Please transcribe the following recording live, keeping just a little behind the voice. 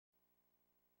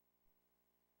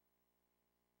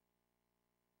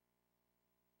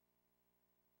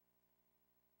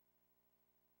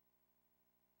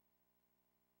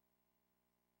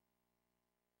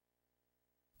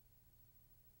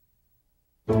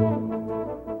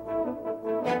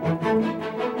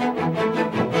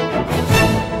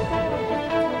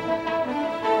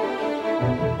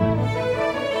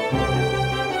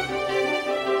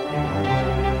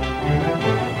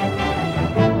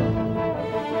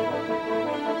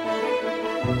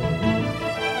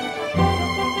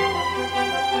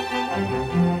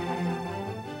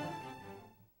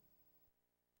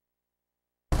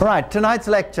Right, tonight's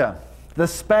lecture, The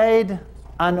Spade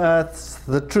Unearths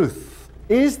the Truth.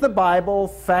 Is the Bible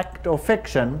fact or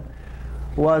fiction?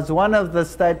 Was one of the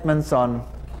statements on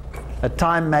a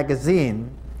Time magazine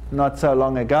not so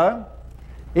long ago.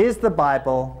 Is the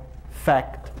Bible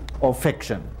fact or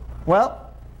fiction? Well,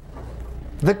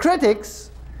 the critics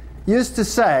used to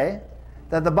say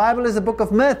that the Bible is a book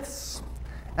of myths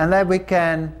and that we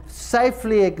can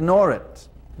safely ignore it.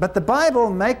 But the Bible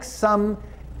makes some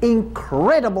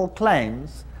incredible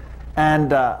claims,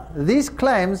 and these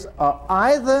claims are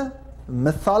either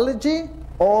mythology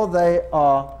or they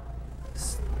are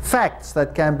facts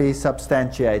that can be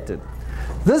substantiated.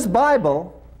 This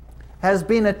Bible has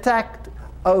been attacked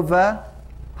over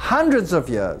hundreds of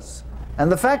years,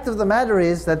 and the fact of the matter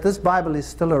is that this Bible is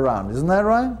still around. Isn't that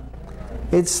right?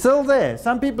 It's still there.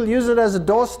 Some people use it as a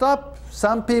doorstop,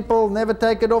 some people never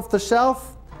take it off the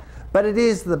shelf, but it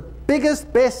is the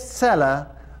biggest bestseller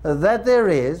that there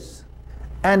is,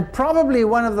 and probably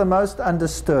one of the most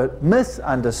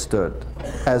misunderstood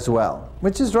as well,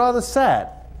 which is rather sad,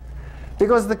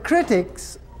 because the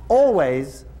critics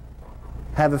always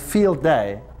have a field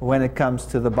day when it comes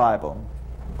to the Bible.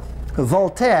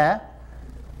 Voltaire,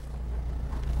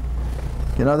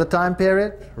 you know the time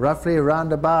period, roughly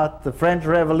around about the French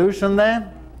Revolution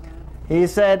there, he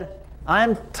said,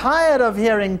 "I'm tired of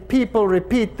hearing people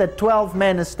repeat that 12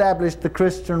 men established the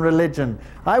Christian religion.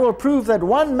 I will prove that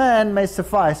one man may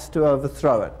suffice to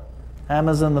overthrow it."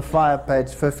 Hammers in the Fire, page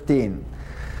 15.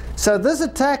 So this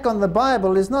attack on the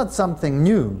Bible is not something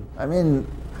new. I mean,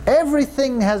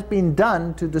 everything has been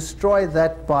done to destroy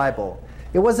that Bible.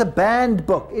 It was a banned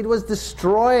book. It was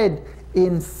destroyed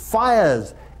in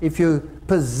fires. If you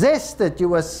possessed it, you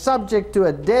were subject to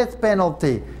a death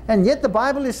penalty. And yet the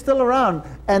Bible is still around.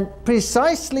 And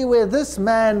precisely where this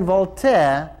man,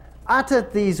 Voltaire,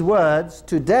 uttered these words,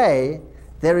 today,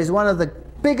 there is one of the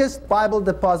biggest Bible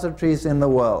depositories in the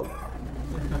world.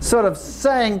 Sort of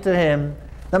saying to him,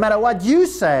 no matter what you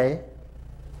say,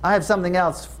 I have something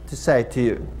else to say to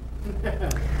you.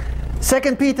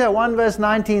 2 Peter 1 verse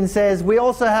 19 says, "We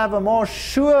also have a more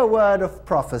sure word of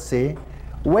prophecy,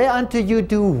 whereunto you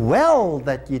do well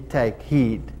that ye take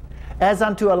heed, as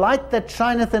unto a light that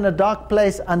shineth in a dark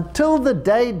place, until the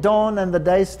day dawn and the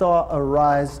day star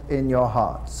arise in your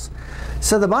hearts."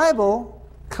 So the Bible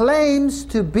claims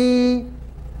to be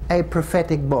a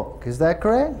prophetic book. Is that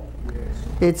correct? Yes.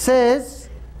 It says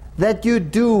that you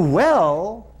do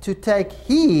well to take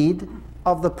heed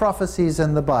of the prophecies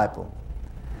in the Bible.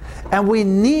 And we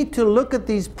need to look at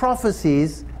these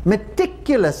prophecies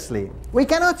meticulously. We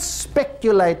cannot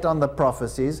speculate on the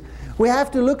prophecies. We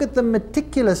have to look at them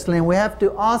meticulously, and we have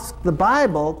to ask the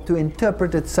Bible to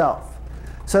interpret itself,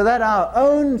 so that our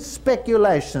own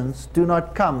speculations do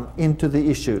not come into the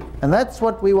issue. And that's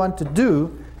what we want to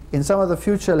do in some of the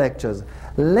future lectures.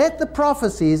 Let the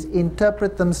prophecies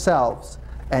interpret themselves,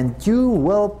 and you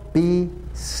will be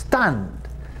stunned,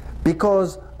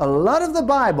 because a lot of the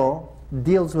Bible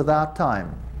deals with our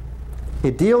time.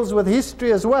 It deals with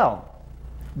history as well,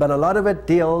 but a lot of it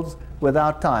deals with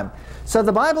our time. So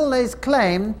the Bible lays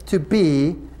claim to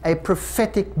be a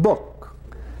prophetic book,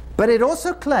 but it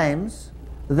also claims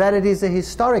that it is a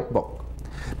historic book,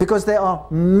 because there are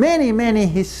many, many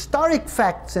historic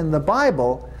facts in the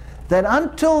Bible that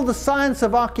until the science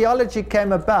of archaeology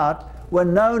came about were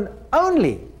known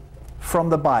only from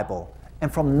the Bible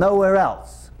and from nowhere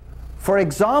else. For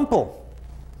example,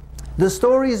 the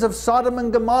stories of Sodom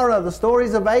and Gomorrah, the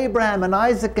stories of Abraham and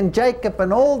Isaac and Jacob,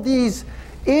 and all these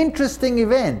interesting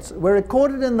events were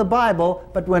recorded in the Bible,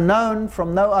 but were known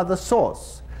from no other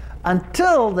source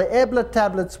until the Ebla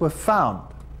tablets were found.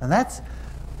 And that's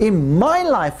in my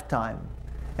lifetime.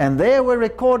 And there were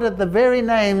recorded the very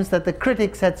names that the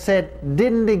critics had said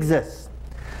didn't exist.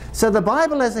 So the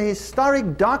Bible as a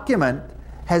historic document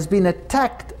has been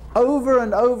attacked over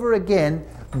and over again.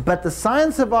 But the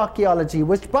science of archaeology,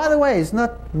 which by the way is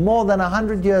not more than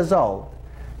 100 years old,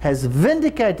 has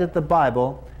vindicated the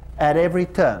Bible at every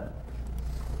turn.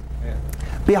 Yeah.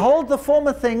 "Behold, the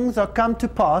former things are come to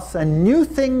pass, and new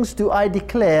things do I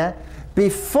declare.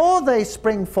 Before they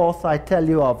spring forth, I tell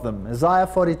you of them." Isaiah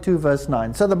 42 verse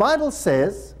 9. So the Bible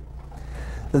says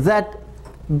that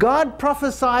God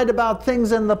prophesied about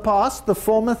things in the past, the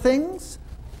former things,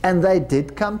 and they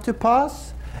did come to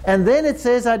pass. And then it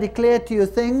says, "I declare to you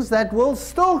things that will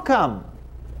still come.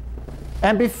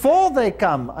 And before they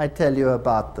come, I tell you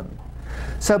about them."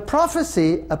 So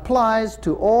prophecy applies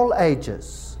to all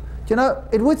ages. You know,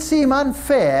 it would seem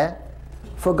unfair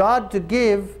for God to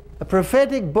give a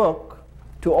prophetic book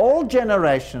to all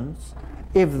generations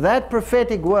if that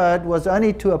prophetic word was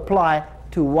only to apply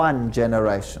to one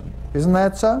generation. Isn't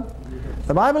that so?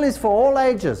 The Bible is for all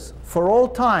ages, for all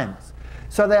times.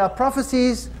 So there are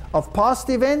prophecies of past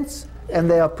events and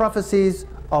there are prophecies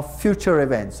of future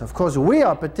events. Of course, we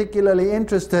are particularly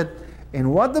interested in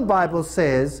what the Bible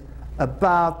says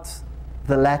about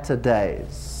the latter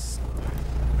days.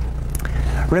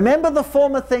 Remember the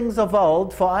former things of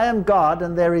old, for I am God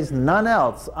and there is none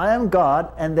else. I am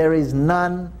God and there is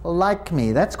none like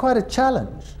me. That's quite a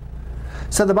challenge.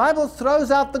 So the Bible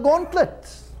throws out the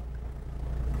gauntlet.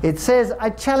 It says, I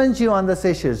challenge you on this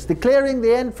issue, declaring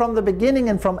the end from the beginning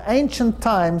and from ancient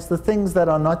times the things that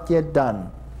are not yet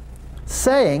done.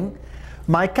 Saying,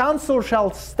 my counsel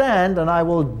shall stand and I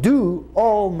will do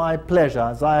all my pleasure.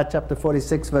 Isaiah chapter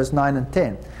 46 verse 9 and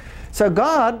 10. So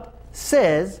God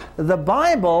says the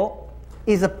Bible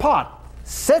is apart,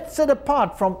 sets it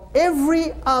apart from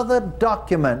every other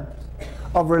document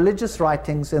of religious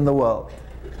writings in the world,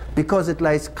 because it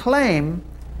lays claim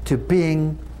to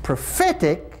being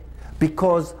prophetic,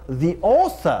 because the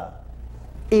author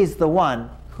is the one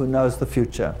who knows the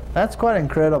future. That's quite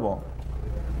incredible.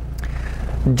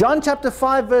 John chapter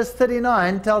 5 verse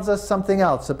 39 tells us something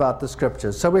else about the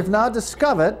scriptures. So we've now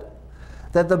discovered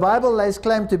that the Bible lays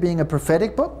claim to being a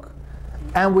prophetic book,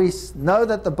 and we know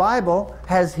that the Bible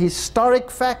has historic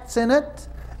facts in it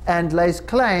and lays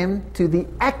claim to the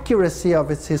accuracy of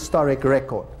its historic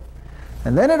record.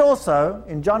 And then it also,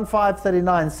 in John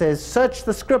 5:39, says, search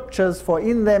the scriptures, for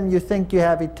in them you think you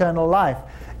have eternal life,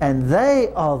 and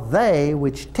they are they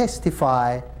which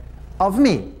testify of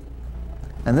me.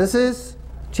 And this is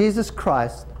Jesus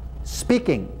Christ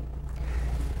speaking.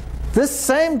 This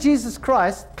same Jesus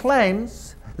Christ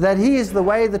claims that he is the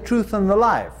way, the truth, and the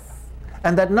life,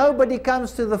 and that nobody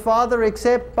comes to the Father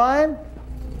except by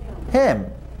him.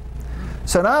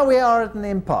 So now we are at an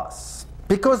impasse,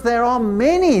 because there are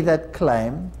many that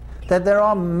claim that there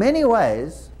are many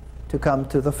ways to come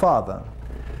to the Father.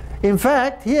 In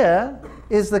fact, here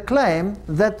is the claim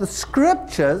that the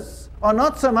scriptures are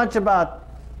not so much about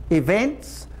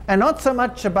events and not so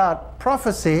much about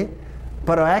prophecy,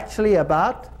 but are actually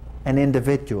about an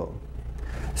individual.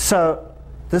 So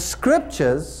the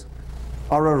scriptures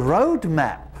are a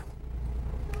roadmap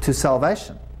to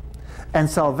salvation, and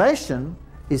salvation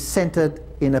is centered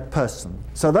in a person.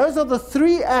 So those are the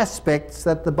three aspects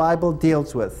that the Bible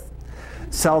deals with.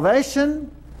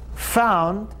 Salvation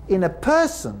found in a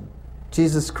person,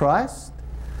 Jesus Christ,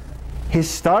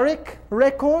 historic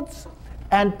records,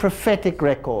 and prophetic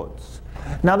records.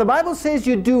 Now the Bible says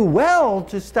you do well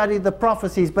to study the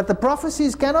prophecies, but the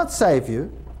prophecies cannot save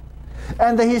you,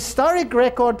 and the historic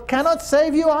record cannot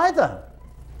save you either.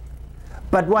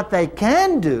 But what they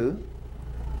can do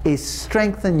is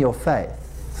strengthen your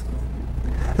faith,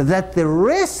 that the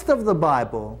rest of the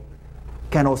Bible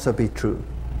can also be true.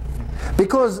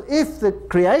 Because if the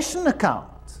creation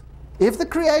account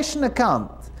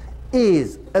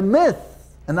is a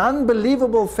myth, an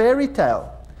unbelievable fairy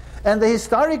tale, and the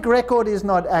historic record is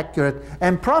not accurate,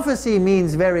 and prophecy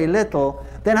means very little,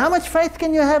 then how much faith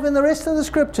can you have in the rest of the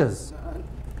scriptures?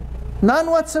 None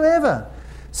whatsoever.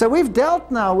 So we've dealt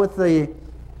now with the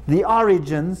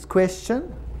origins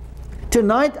question.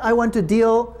 Tonight I want to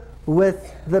deal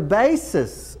with the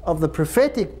basis of the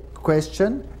prophetic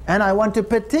question, and I want to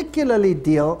particularly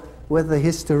deal with the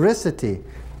historicity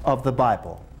of the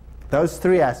Bible. Those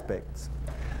three aspects.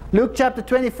 Luke chapter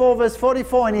 24 verse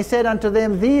 44, and he said unto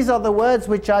them, these are the words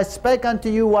which I spake unto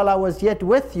you while I was yet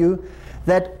with you,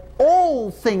 that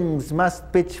all things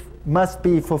must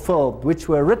be fulfilled, which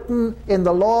were written in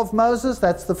the law of Moses,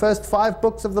 that's the first 5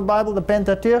 books of the Bible, the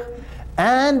Pentateuch,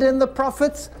 and in the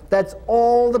prophets, that's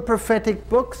all the prophetic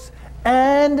books,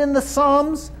 and in the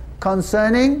Psalms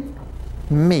concerning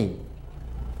me.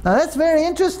 Now that's very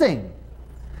interesting,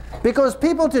 because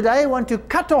people today want to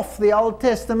cut off the Old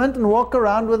Testament and walk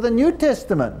around with the New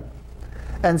Testament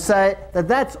and say that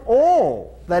that's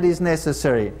all that is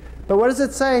necessary. But what does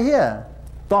it say here?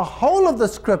 The whole of the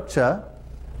scripture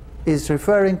is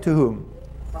referring to whom?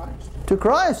 Christ. To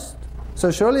Christ.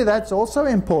 So surely that's also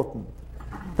important,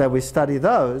 that we study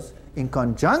those in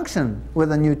conjunction with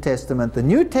the New Testament. The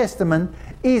New Testament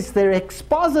is the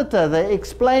expositor, the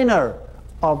explainer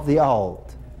of the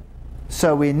Old.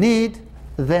 So we need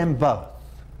them both.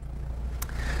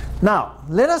 Now,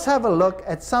 let us have a look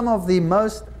at some of the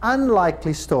most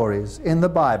unlikely stories in the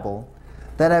Bible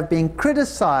that have been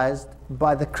criticized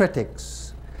by the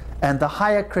critics, and the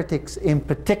higher critics in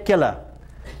particular,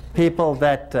 people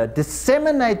that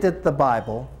disseminated the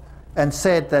Bible and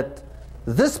said that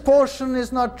this portion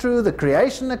is not true, the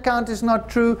creation account is not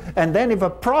true, and then if a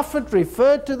prophet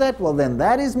referred to that, well then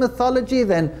that is mythology.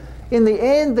 Then in the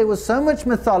end there was so much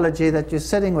mythology that you're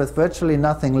sitting with virtually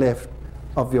nothing left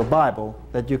of your Bible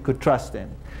that you could trust in.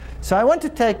 So I want to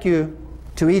take you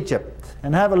to Egypt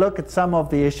and have a look at some of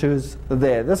the issues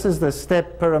there. This is the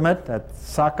step pyramid at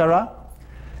Saqqara,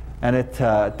 and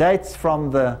it dates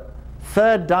from the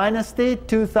 3rd dynasty,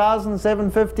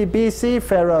 2750 BC,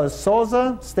 Pharaoh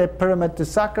Sosa, step pyramid to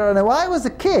Saqqara. And when I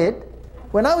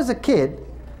was a kid,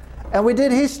 and we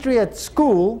did history at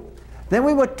school, then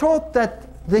we were taught that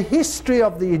the history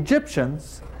of the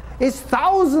Egyptians is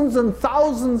thousands and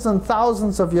thousands and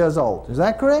thousands of years old. Is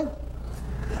that correct?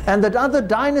 And that other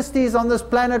dynasties on this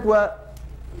planet were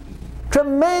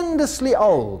tremendously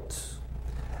old.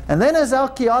 And then as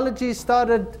archaeology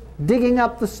started digging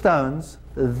up the stones,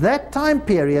 that time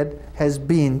period has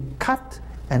been cut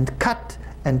and cut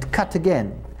and cut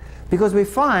again. Because we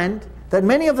find that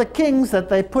many of the kings that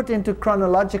they put into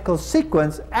chronological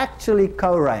sequence actually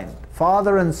co-reigned.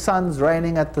 Father and sons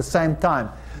reigning at the same time.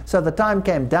 So the time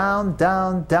came down,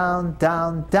 down, down,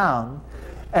 down, down.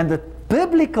 And the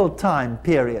biblical time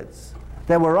periods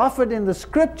that were offered in the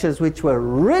scriptures, which were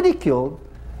ridiculed,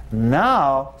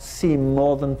 now seem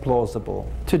more than plausible.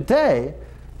 Today,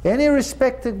 any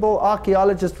respectable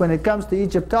archaeologist, when it comes to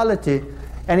Egyptology,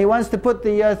 and he wants to put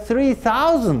the year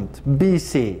 3000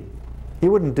 BC, he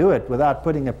wouldn't do it without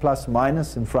putting a plus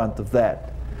minus in front of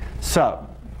that. So,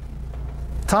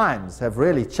 times have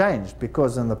really changed,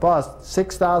 because in the past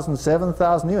 6,000,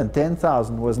 7,000, even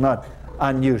 10,000 was not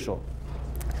unusual.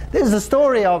 There's a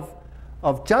story of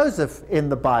Joseph in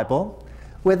the Bible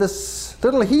where this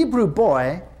little Hebrew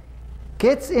boy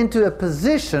gets into a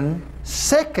position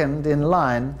second in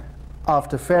line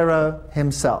after Pharaoh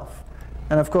himself.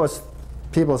 And of course,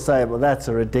 people say, well, that's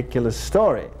a ridiculous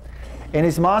story. And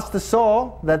his master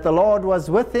saw that the Lord was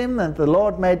with him, and the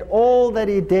Lord made all that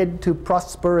he did to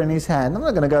prosper in his hand. I'm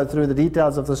not going to go through the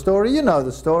details of the story. You know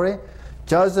the story.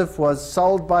 Joseph was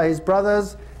sold by his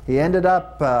brothers. He ended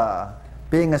up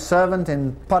being a servant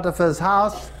in Potiphar's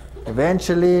house.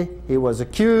 Eventually, he was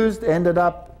accused, ended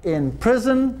up in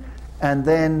prison, and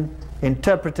then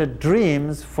interpreted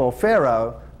dreams for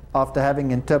Pharaoh after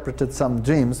having interpreted some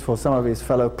dreams for some of his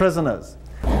fellow prisoners.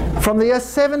 From the year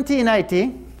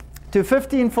 1780 to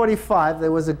 1545,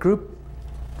 there was a group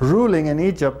ruling in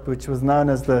Egypt which was known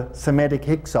as the Semitic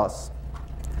Hyksos.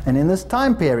 And in this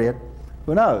time period,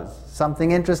 who knows,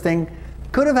 something interesting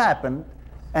could have happened,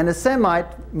 and a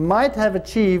Semite might have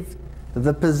achieved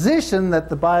the position that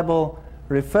the Bible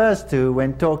refers to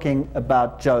when talking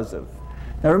about Joseph.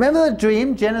 Now remember the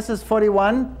dream, Genesis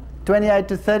 41, 28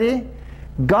 to 30?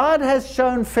 God has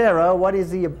shown Pharaoh what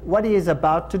he is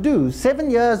about to do. 7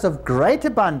 years of great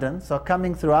abundance are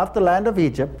coming throughout the land of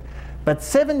Egypt, but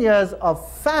 7 years of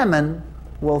famine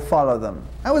will follow them.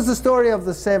 That was the story of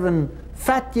the 7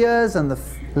 fat years and the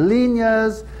lean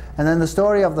years, and then the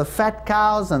story of the fat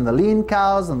cows and the lean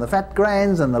cows and the fat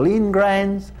grains and the lean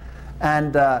grains.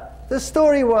 And the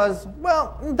story was,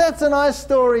 well, that's a nice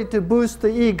story to boost the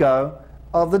ego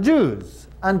of the Jews,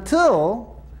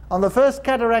 until on the first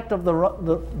cataract of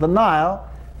the Nile,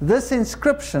 this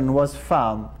inscription was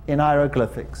found in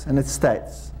hieroglyphics, and it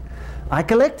states, "I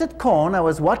collected corn, I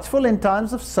was watchful in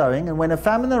times of sowing, and when a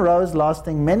famine arose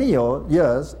lasting many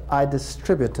years, I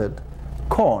distributed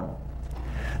corn.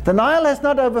 The Nile has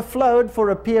not overflowed for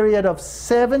a period of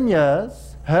 7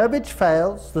 years, herbage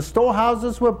fails, the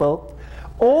storehouses were built,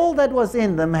 all that was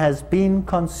in them has been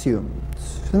consumed."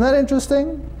 Isn't that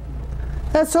interesting?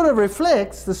 That sort of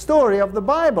reflects the story of the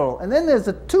Bible. And then there's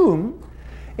a tomb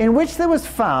in which there was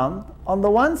found, on the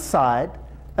one side,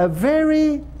 a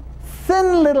very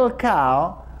thin little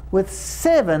cow with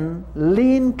 7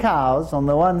 lean cows on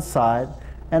the one side,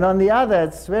 and on the other,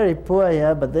 it's very poor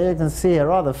here, but there you can see a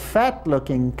rather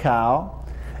fat-looking cow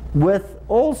with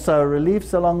also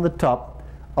reliefs along the top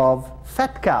of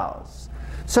fat cows.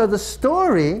 So the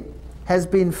story has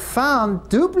been found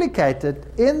duplicated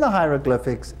in the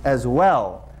hieroglyphics as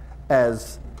well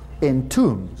as in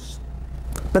tombs.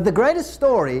 But the greatest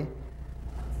story,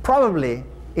 probably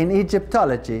in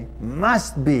Egyptology,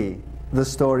 must be the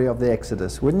story of the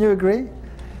Exodus. Wouldn't you agree?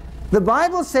 The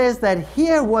Bible says that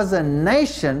here was a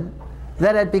nation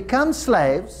that had become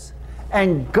slaves,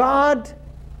 and God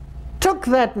took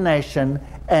that nation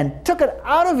and took it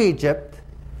out of Egypt,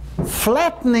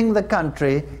 flattening the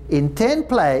country in 10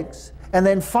 plagues, and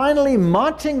then finally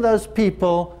marching those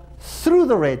people through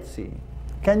the Red Sea.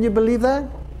 Can you believe that?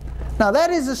 Now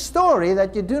that is a story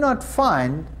that you do not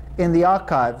find in the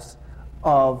archives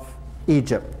of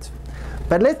Egypt.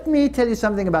 But let me tell you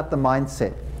something about the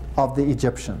mindset of the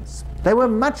Egyptians. They were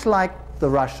much like the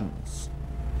Russians.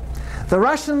 The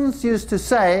Russians used to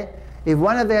say, if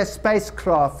one of their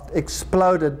spacecraft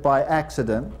exploded by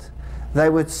accident, they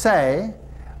would say,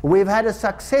 we've had a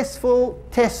successful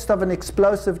test of an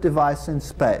explosive device in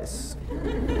space.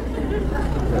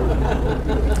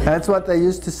 That's what they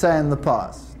used to say in the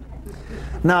past.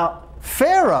 Now,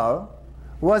 Pharaoh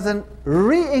was a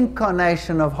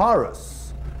reincarnation of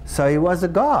Horus. So he was a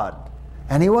god,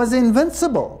 and he was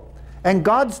invincible, and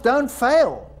gods don't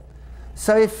fail.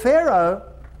 So if Pharaoh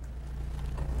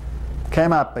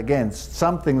came up against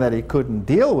something that he couldn't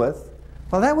deal with,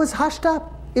 well, that was hushed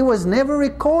up. It was never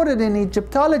recorded in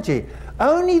Egyptology.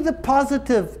 Only the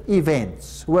positive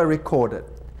events were recorded.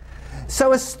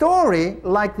 So a story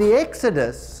like the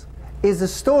Exodus is a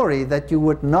story that you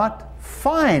would not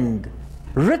find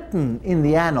written in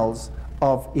the annals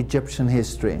of Egyptian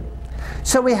history.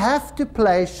 So we have to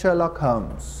play Sherlock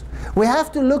Holmes. We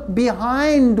have to look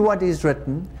behind what is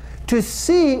written to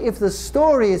see if the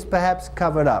story is perhaps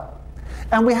covered up.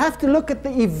 And we have to look at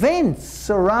the events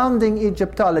surrounding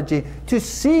Egyptology to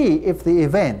see if the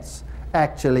events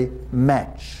actually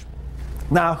match.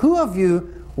 Now, who of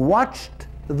you watched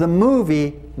the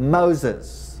movie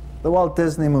Moses, the Walt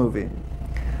Disney movie?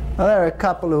 Well, there are a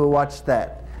couple who watched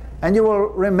that. And you will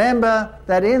remember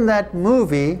that in that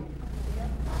movie,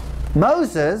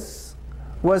 Moses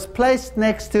was placed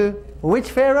next to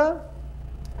which pharaoh?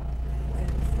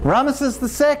 Ramesses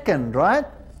II, right?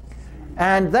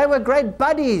 And they were great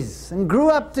buddies and grew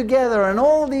up together and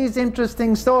all these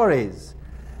interesting stories.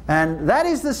 And that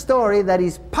is the story that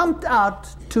is pumped out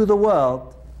to the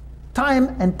world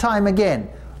time and time again.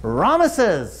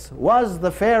 Ramesses was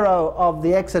the pharaoh of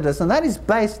the Exodus, and that is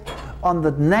based on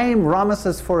the name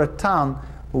Ramesses for a town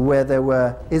where there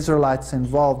were Israelites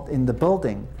involved in the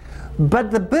building.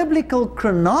 But the biblical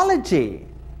chronology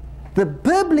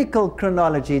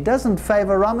doesn't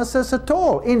favor Ramesses at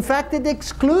all. In fact, it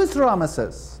excludes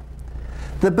Ramesses.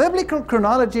 The biblical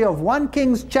chronology of 1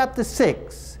 Kings chapter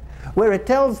 6, where it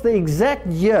tells the exact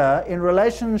year in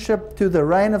relationship to the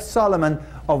reign of Solomon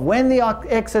of when the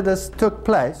Exodus took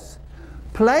place,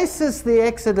 places the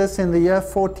Exodus in the year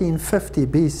 1450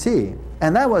 BC.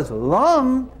 And that was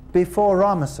long before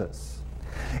Ramesses.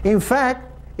 In fact,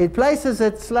 it places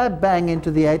it slap bang into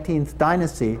the 18th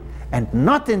dynasty and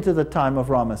not into the time of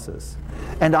Ramesses.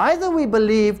 And either we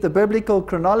believe the biblical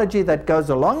chronology that goes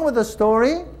along with the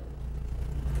story,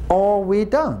 or we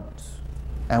don't.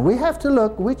 And we have to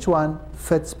look which one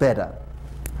fits better.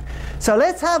 So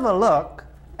let's have a look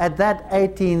at that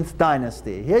 18th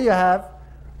dynasty. Here you have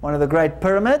one of the great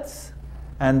pyramids,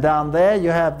 and down there you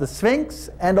have the Sphinx,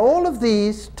 and all of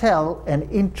these tell an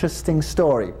interesting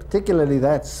story. Particularly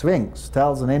that Sphinx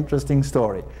tells an interesting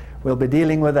story. We'll be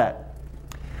dealing with that.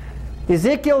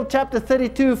 Ezekiel chapter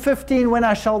 32:15, when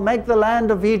I shall make the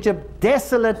land of Egypt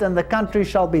desolate, and the country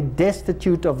shall be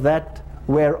destitute of that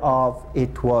whereof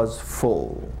it was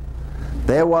full.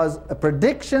 There was a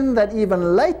prediction that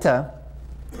even later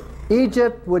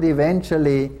Egypt would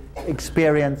eventually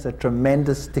experience a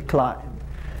tremendous decline.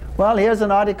 Well, here's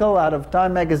an article out of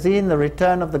Time magazine, The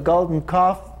Return of the Golden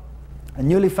Calf. A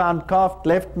newly found calf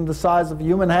left in the size of a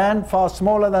human hand, far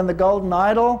smaller than the golden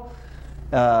idol.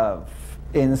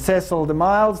 In Cecil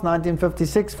DeMille's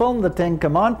 1956 film, The Ten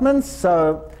Commandments.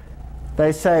 So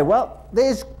they say, well,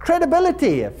 there's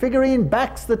credibility. A figurine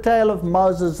backs the tale of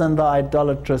Moses and the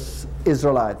idolatrous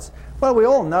Israelites. Well, we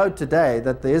all know today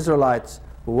that the Israelites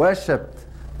worshipped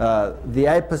the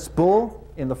Apis bull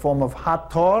in the form of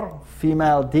Hathor,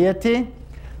 female deity.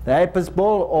 The Apis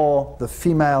bull, or the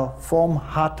female form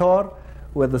Hathor,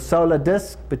 with the solar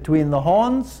disk between the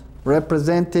horns,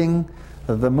 representing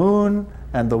the moon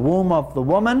and the womb of the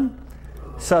woman.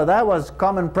 So that was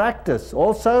common practice.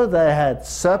 Also, they had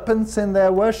serpents in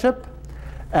their worship,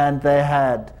 and they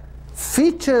had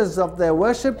features of their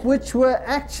worship which were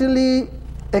actually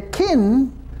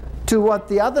akin to what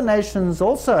the other nations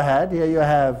also had. Here you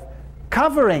have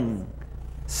covering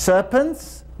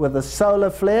serpents with the solar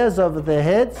flares over their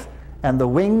heads and the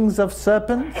wings of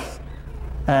serpents.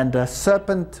 And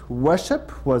serpent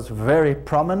worship was very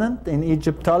prominent in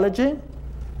Egyptology.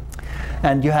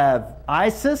 And you have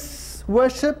Isis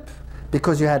worship,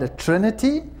 because you had a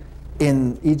trinity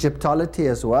in Egyptology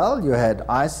as well. You had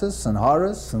Isis and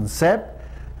Horus and Seb,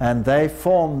 and they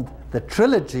formed the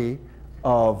trilogy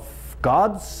of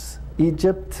gods.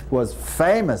 Egypt was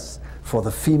famous for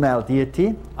the female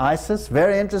deity, Isis.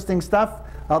 Very interesting stuff.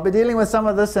 I'll be dealing with some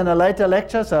of this in a later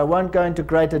lecture, so I won't go into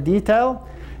greater detail.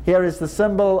 Here is the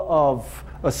symbol of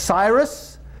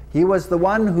Osiris. He was the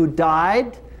one who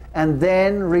died and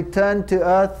then returned to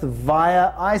earth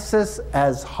via Isis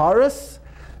as Horus.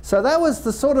 So that was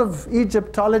the sort of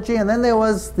Egyptology, and then there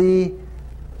was the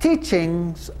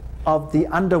teachings of the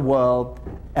underworld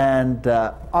and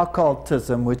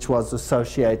occultism which was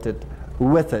associated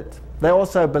with it. They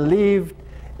also believed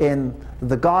in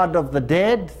the god of the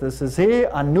dead. This is he,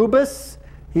 Anubis.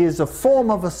 He is a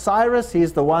form of Osiris. He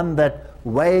is the one that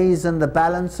weighs in the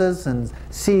balances and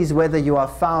sees whether you are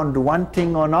found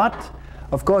wanting or not.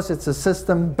 Of course, it's a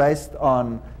system based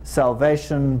on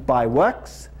salvation by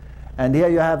works. And here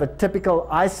you have a typical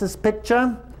Isis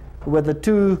picture with the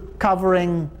two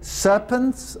covering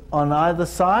serpents on either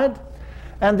side.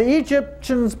 And the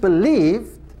Egyptians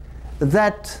believed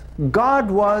that God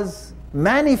was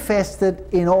manifested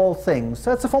in all things.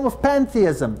 So it's a form of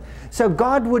pantheism. So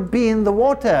God would be in the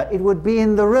water, it would be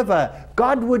in the river,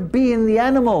 God would be in the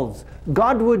animals,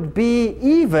 God would be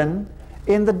even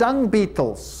in the dung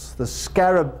beetles, the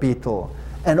scarab beetle.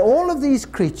 And all of these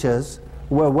creatures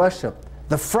were worshipped.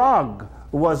 The frog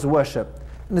was worshipped.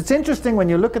 And it's interesting when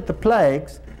you look at the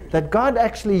plagues that God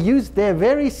actually used their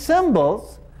very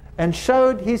symbols and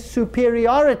showed his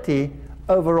superiority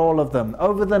over all of them,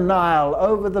 over the Nile,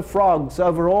 over the frogs,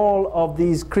 over all of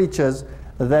these creatures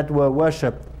that were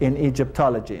worshipped in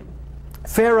Egyptology.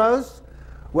 Pharaohs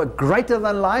were greater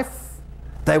than life.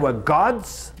 They were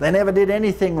gods. They never did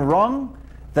anything wrong.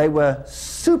 They were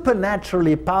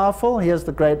supernaturally powerful. Here's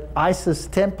the great Isis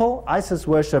temple. Isis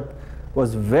worship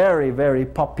was very, very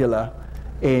popular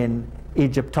in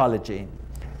Egyptology.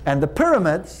 And the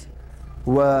pyramids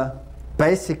were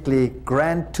basically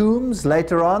grand tombs.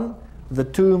 Later on, the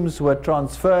tombs were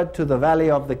transferred to the Valley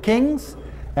of the Kings,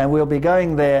 and we'll be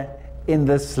going there in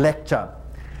this lecture.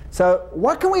 So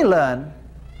what can we learn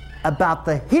about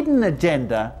the hidden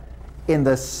agenda in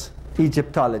this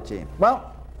Egyptology?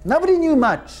 Well, nobody knew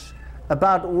much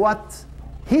about what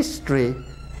history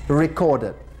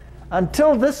recorded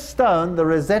until this stone, the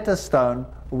Rosetta Stone,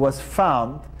 was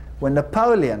found when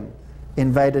Napoleon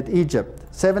invaded Egypt.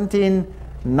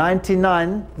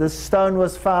 1799, this stone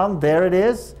was found. There it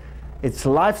is. It's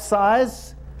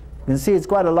life-size. You can see it's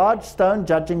quite a large stone,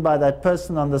 judging by that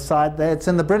person on the side there. It's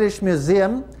in the British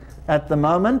Museum at the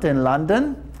moment in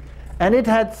London. And it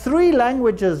had 3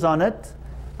 languages on it.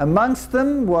 Amongst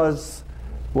them was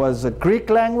a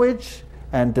Greek language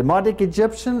and Demotic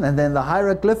Egyptian, and then the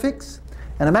hieroglyphics.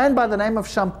 And a man by the name of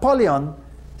Champollion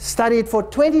studied for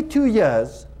 22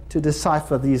 years to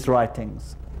decipher these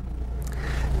writings.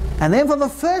 And then for the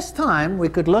first time, we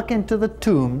could look into the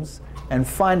tombs and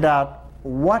find out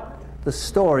what the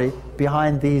story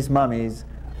behind these mummies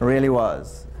really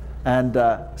was. And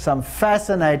some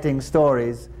fascinating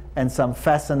stories and some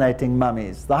fascinating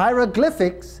mummies. The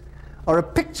hieroglyphics are a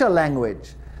picture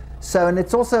language. So, and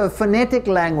it's also a phonetic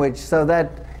language, so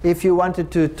that if you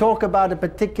wanted to talk about a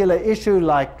particular issue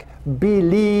like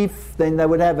belief, then they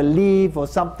would have a leave or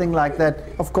something like that,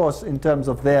 of course, in terms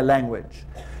of their language.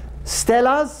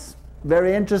 Stelas,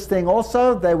 very interesting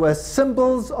also. They were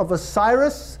symbols of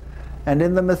Osiris, and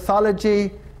in the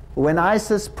mythology, when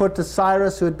Isis put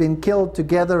Osiris, who had been killed,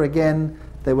 together again,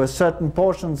 there were certain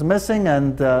portions missing,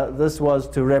 and this was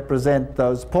to represent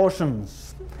those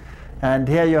portions. And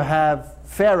here you have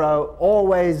Pharaoh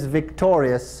always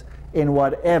victorious in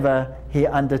whatever he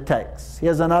undertakes.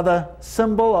 Here's another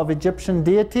symbol of Egyptian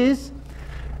deities,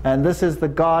 and this is the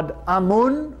god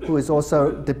Amun, who is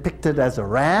also depicted as a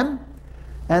ram.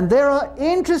 And there are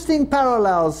interesting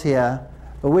parallels here,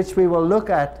 which we will look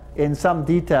at in some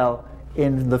detail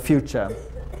in the future.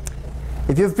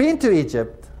 If you've been to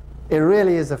Egypt, it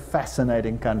really is a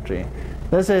fascinating country.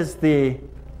 This is the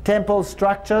temple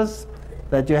structures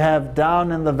that you have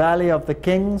down in the Valley of the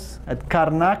Kings at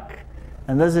Karnak.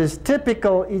 And this is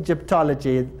typical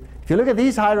Egyptology. If you look at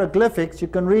these hieroglyphics, you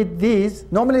can read these.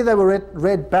 Normally they were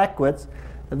read backwards.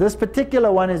 This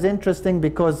particular one is interesting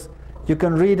because you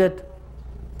can read it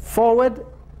forward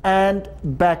and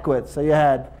backwards. So you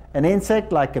had an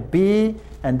insect like a bee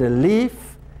and a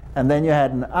leaf, and then you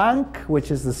had an ankh,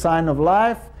 which is the sign of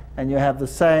life, and you have the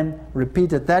same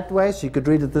repeated that way, so you could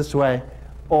read it this way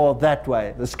or that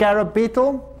way. The scarab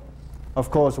beetle,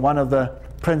 of course, one of the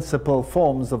principal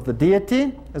forms of the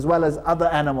deity, as well as other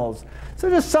animals. So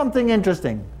just something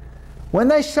interesting. When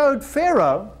they showed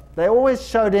Pharaoh, they always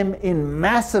showed him in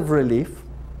massive relief,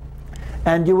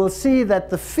 and you will see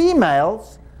that the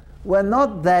females were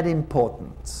not that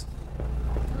important.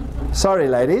 Sorry,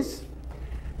 ladies.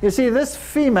 You see, this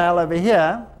female over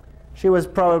here, she was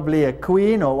probably a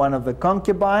queen or one of the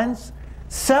concubines.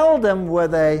 Seldom were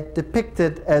they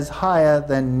depicted as higher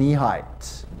than knee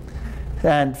height.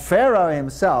 And Pharaoh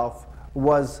himself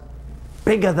was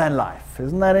bigger than life.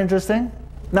 Isn't that interesting?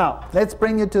 Now, let's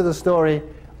bring you to the story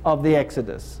of the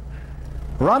Exodus.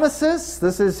 Ramesses,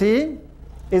 this is he,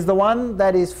 is the one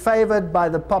that is favored by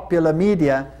the popular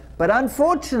media, but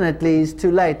unfortunately it's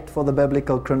too late for the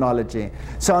biblical chronology.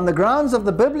 So on the grounds of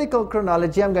the biblical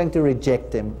chronology, I'm going to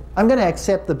reject him. I'm going to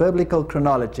accept the biblical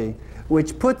chronology,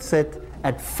 which puts it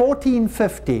at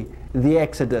 1450, the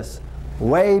Exodus,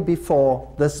 way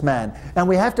before this man. And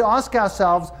we have to ask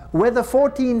ourselves whether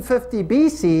 1450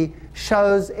 BC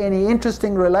shows any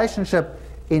interesting relationship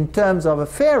in terms of a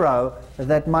pharaoh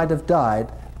that might have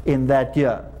died in that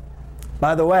year.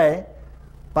 By the way,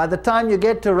 by the time you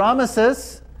get to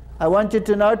Ramesses, I want you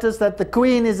to notice that the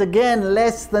queen is again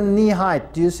less than knee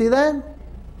height. Do you see that?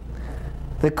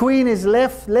 The queen is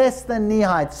less than knee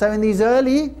height. So in these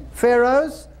early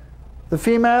pharaohs, the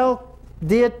female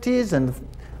deities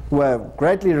were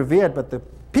greatly revered, but the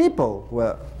people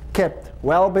were kept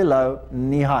well below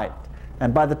knee height.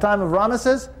 And by the time of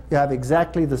Ramesses, you have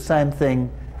exactly the same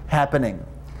thing happening.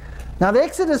 Now the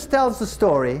Exodus tells the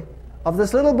story of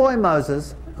this little boy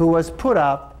Moses who was put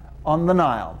up on the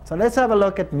Nile. So let's have a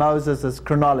look at Moses'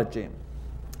 chronology.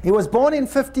 He was born in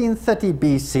 1530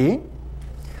 BC,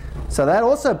 so that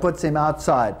also puts him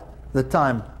outside the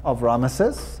time of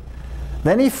Ramesses.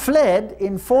 Then he fled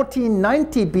in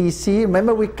 1490 BC.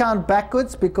 Remember, we count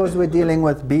backwards because we're dealing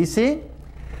with BC.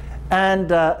 And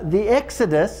the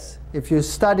Exodus, if you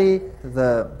study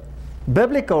the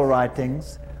biblical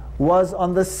writings, was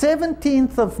on the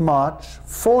 17th of March,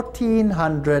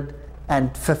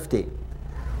 1450.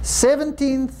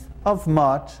 17th of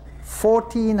March,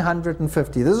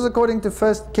 1450. This is according to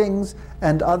 1 Kings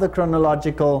and other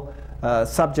chronological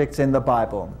subjects in the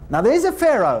Bible. Now there's a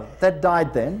pharaoh that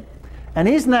died then, and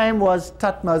his name was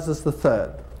Thutmose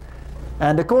III.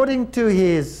 And according to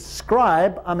his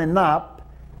scribe, Amenhotep,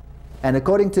 and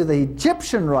according to the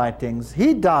Egyptian writings,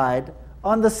 he died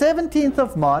on the 17th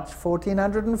of March,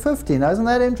 1450. Now, isn't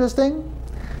that interesting?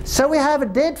 So we have a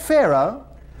dead pharaoh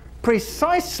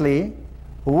precisely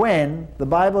when the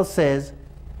Bible says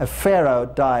a pharaoh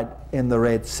died in the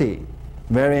Red Sea.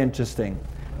 Very interesting.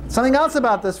 Something else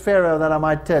about this pharaoh that I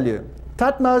might tell you.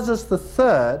 Thutmose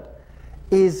III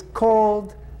is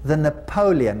called the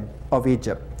Napoleon of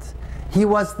Egypt. He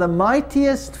was the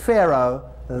mightiest pharaoh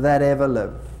that ever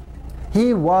lived.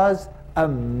 He was a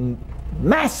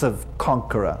massive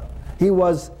conqueror. He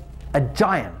was a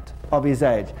giant of his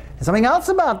age. And something else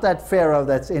about that pharaoh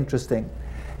that's interesting.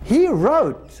 He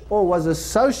wrote, or was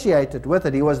associated with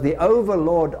it, he was the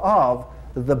overlord of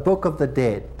the Book of the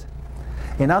Dead.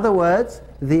 In other words,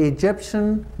 the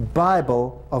Egyptian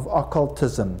Bible of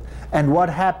occultism and what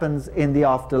happens in the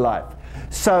afterlife.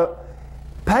 So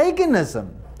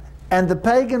paganism and the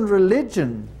pagan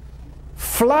religion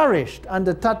flourished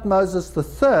under Thutmose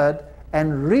III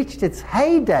and reached its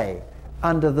heyday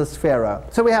under this pharaoh.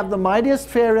 So we have the mightiest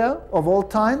pharaoh of all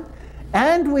time,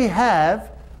 and we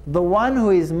have the one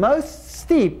who is most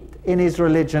steeped in his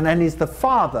religion and is the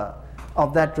father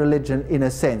of that religion in a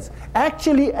sense.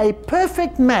 Actually a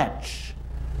perfect match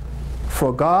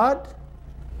for God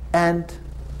and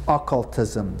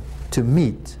occultism to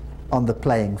meet on the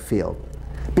playing field.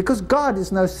 Because God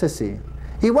is no sissy.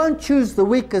 He won't choose the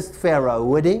weakest pharaoh,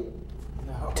 would he?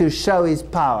 No. To show his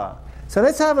power. So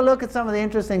let's have a look at some of the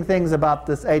interesting things about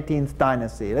this 18th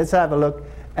dynasty. Let's have a look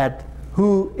at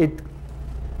who it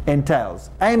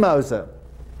entails. Amosa,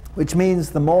 which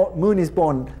means the moon is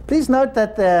born. Please note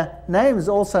that their names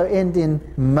also end in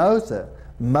Moses.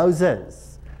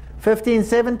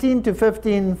 1517 to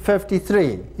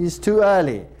 1553. He's too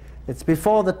early. It's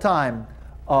before the time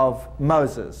of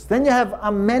Moses. Then you have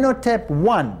Amenhotep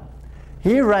I.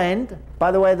 He reigned, by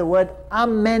the way, the word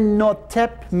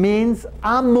Amenhotep means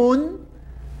Amun,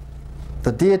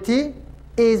 the deity,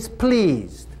 is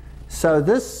pleased. So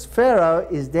this pharaoh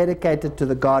is dedicated to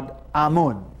the god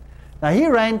Amun. Now he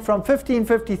reigned from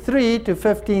 1553 to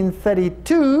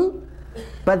 1532,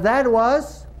 but that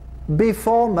was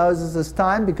before Moses'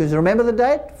 time, because remember the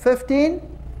date?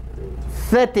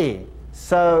 1530.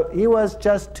 So he was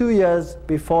just 2 years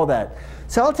before that.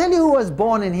 So I'll tell you who was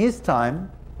born in his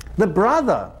time. The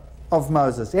brother of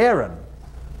Moses, Aaron,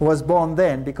 was born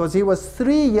then because he was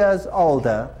 3 years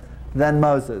older than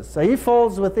Moses. So he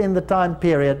falls within the time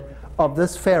period of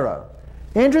this pharaoh.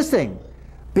 Interesting,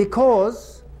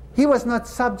 because he was not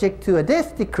subject to a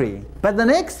death decree. But the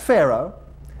next pharaoh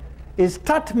is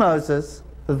Thutmose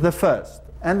I,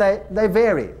 and they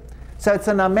vary. So it's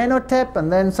an Amenhotep, and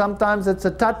then sometimes it's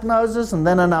a Thutmose, and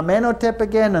then an Amenhotep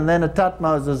again, and then a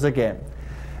Thutmose again.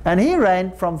 And he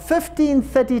reigned from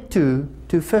 1532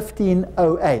 to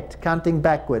 1508, counting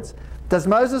backwards. Does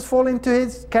Moses fall into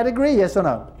his category, yes or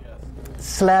no? Yes.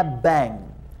 Slap bang.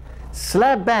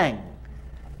 Slap bang.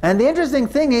 And the interesting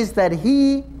thing is that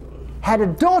he had a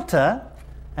daughter,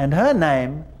 and her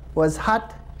name was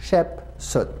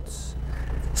Hatshepsut.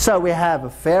 So we have a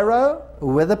pharaoh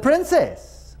with a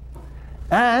princess.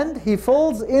 And he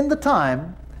falls in the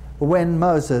time when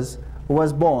Moses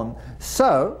was born.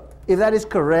 So, if that is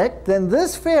correct, then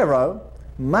this pharaoh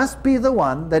must be the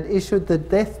one that issued the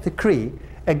death decree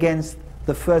against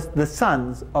the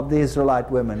sons of the Israelite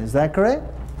women. Is that correct?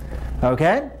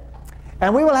 Okay.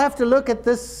 And we will have to look at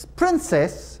this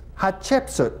princess,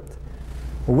 Hatshepsut,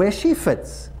 where she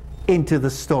fits into the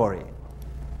story.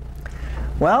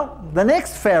 Well, the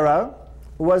next pharaoh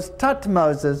was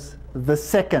Thutmoses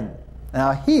II.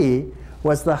 Now he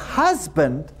was the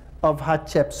husband of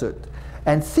Hatshepsut.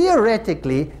 And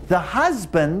theoretically, the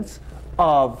husbands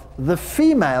of the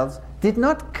females did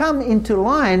not come into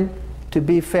line to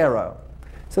be pharaoh.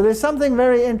 So there's something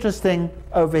very interesting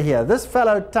over here. This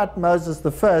fellow Thutmoses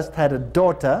I had a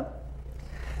daughter,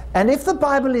 and if the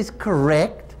Bible is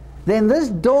correct, then this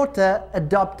daughter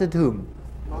adopted whom?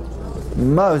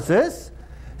 Moses.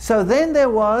 So then there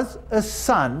was a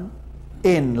son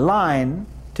in line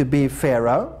to be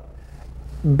pharaoh,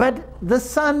 but the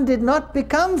son did not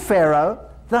become pharaoh.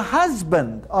 The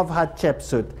husband of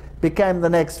Hatshepsut became the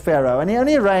next pharaoh, and he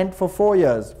only reigned for 4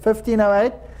 years,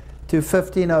 1508 to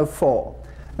 1504.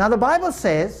 Now the Bible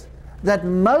says that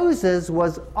Moses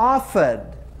was offered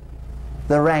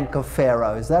the rank of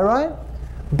pharaoh, is that right?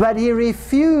 But he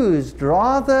refused,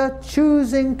 rather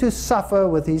choosing to suffer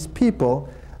with his people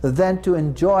than to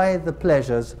enjoy the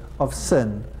pleasures of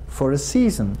sin for a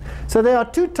season. So there are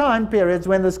two time periods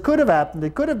when this could have happened.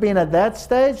 It could have been at that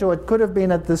stage, or it could have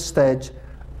been at this stage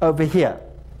over here.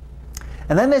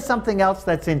 And then there's something else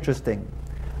that's interesting.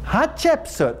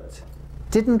 Hatshepsut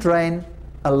didn't reign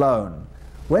alone.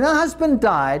 When her husband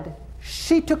died,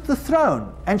 she took the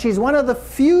throne, and she's one of the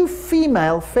few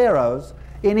female pharaohs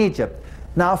in Egypt.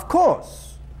 Now, of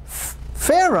course,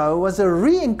 Pharaoh was a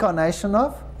reincarnation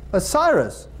of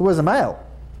Osiris, who was a male.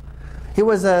 He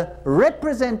was a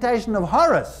representation of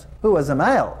Horus, who was a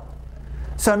male.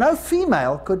 So no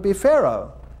female could be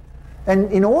pharaoh.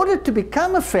 And in order to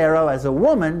become a pharaoh as a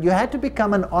woman, you had to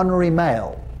become an honorary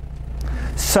male.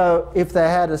 So if they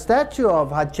had a statue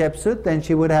of Hatshepsut, then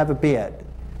she would have a beard,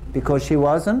 because she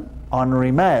was an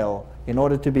honorary male in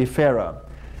order to be pharaoh.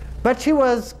 But she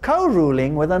was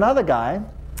co-ruling with another guy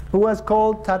who was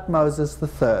called Thutmoses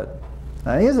III.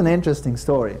 Now here's an interesting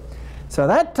story. So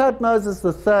that Thutmoses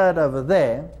III over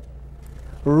there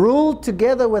ruled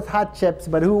together with Hatshepsut,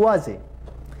 but who was he?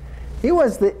 He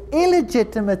was the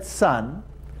illegitimate son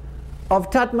of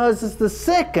Thutmoses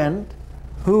II,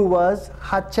 who was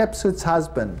Hatshepsut's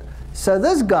husband. So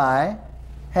this guy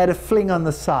had a fling on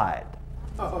the side.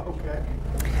 Oh, okay.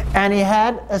 And he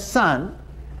had a son,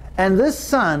 and this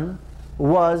son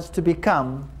was to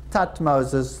become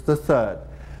Thutmoses III.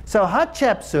 So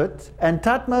Hatshepsut and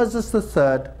Thutmoses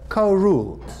III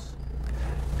co-ruled.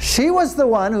 She was the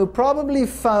one who probably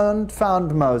found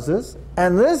Moses,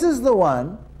 and this is the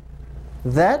one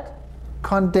that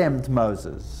condemned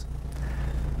Moses.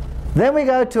 Then we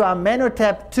go to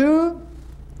Amenhotep II.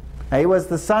 He was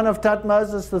the son of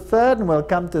Thutmoses III, and we'll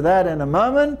come to that in a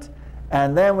moment.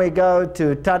 And then we go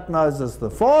to Thutmoses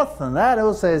IV, and that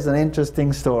also is an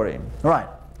interesting story. Right,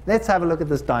 let's have a look at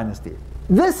this dynasty.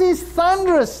 This is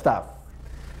thunderous stuff.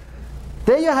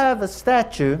 There you have a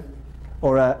statue,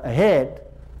 or a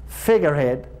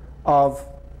figurehead of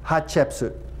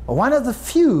Hatshepsut, one of the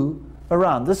few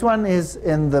around. This one is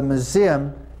in the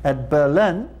museum at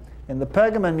Berlin, in the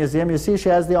Pergamon Museum. You see she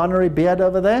has the honorary beard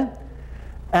over there.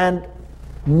 And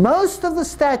most of the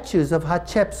statues of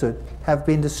Hatshepsut have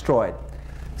been destroyed.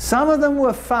 Some of them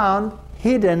were found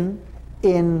hidden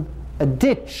in a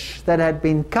ditch that had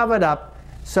been covered up,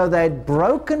 so they'd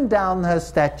broken down her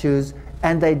statues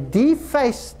and they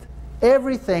defaced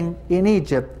everything in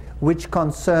Egypt which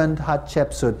concerned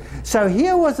Hatshepsut. So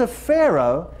here was a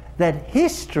pharaoh that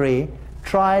history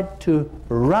tried to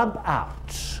rub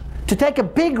out, to take a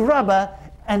big rubber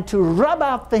and to rub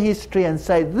out the history and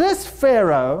say, this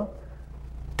pharaoh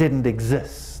didn't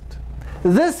exist.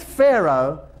 This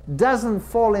pharaoh doesn't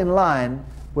fall in line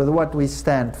with what we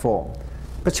stand for.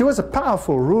 But she was a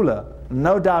powerful ruler,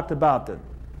 no doubt about it.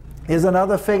 Here's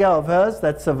another figure of hers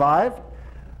that survived,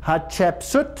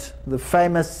 Hatshepsut, the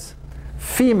famous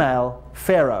female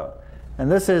pharaoh.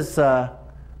 And this is her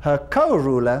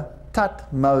co-ruler,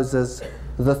 Thutmoses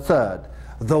III,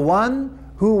 the one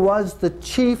who was the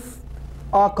chief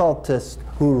occultist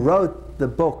who wrote the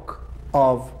book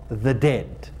of the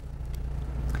dead.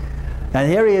 And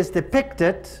here he is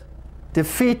depicted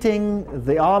defeating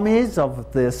the armies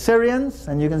of the Assyrians,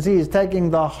 and you can see he's taking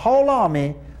the whole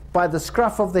army by the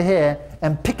scruff of the hair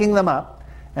and picking them up.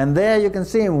 And there you can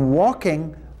see him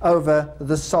walking over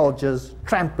the soldiers,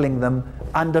 trampling them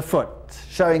underfoot.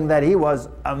 showing that he was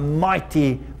a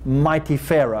mighty, mighty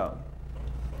pharaoh.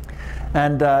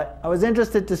 And I was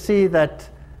interested to see that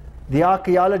the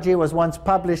Archaeology was once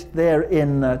published there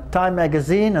in Time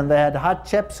magazine, and they had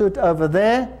Hatshepsut over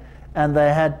there, and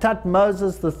they had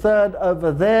Thutmoses III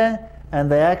over there, and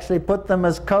they actually put them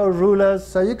as co-rulers.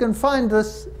 So you can find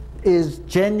this is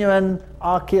genuine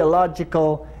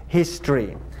archaeological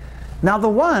history. Now the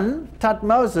one,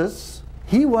 Thutmoses,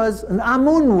 he was an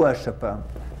Amun worshipper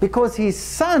because his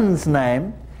son's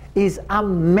name is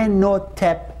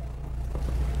Amenhotep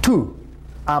II.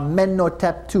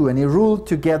 Amenhotep II, and he ruled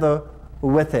together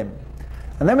with him.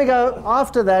 And then we go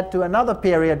after that to another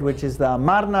period, which is the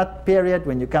Amarnat period,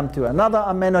 when you come to another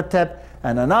Amenhotep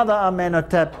and another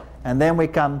Amenhotep, and then we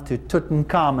come to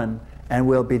Tutankhamun, and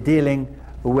we'll be dealing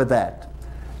with that.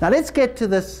 Now let's get to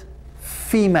this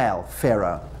female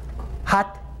pharaoh,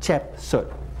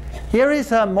 Hatshepsut. Here is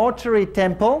her mortuary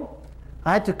temple.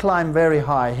 I had to climb a very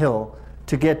high hill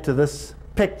to get to this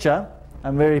picture.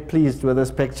 I'm very pleased with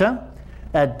this picture.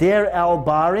 At Deir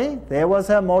el-Bahari, there was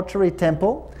her mortuary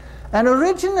temple. And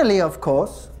originally, of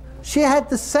course, she had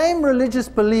the same religious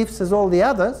beliefs as all the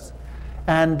others.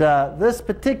 And this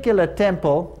particular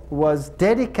temple was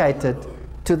dedicated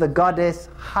to the goddess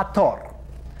Hathor.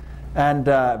 And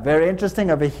very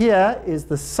interesting, over here is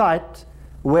the site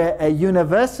where a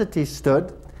university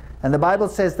stood. And the Bible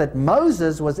says that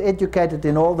Moses was educated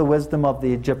in all the wisdom of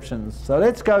the Egyptians. So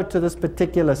let's go to this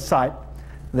particular site.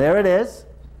 There it is,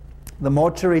 the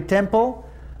mortuary temple.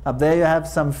 Up there you have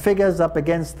some figures up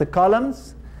against the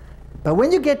columns. But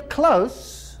when you get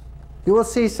close, you will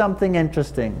see something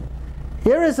interesting.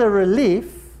 Here is a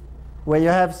relief where you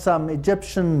have some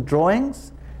Egyptian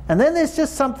drawings. And then there's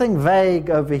just something vague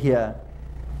over here.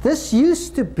 This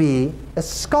used to be a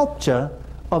sculpture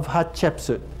of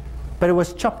Hatshepsut, but it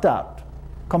was chopped out,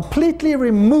 completely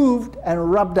removed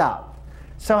and rubbed out.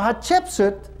 So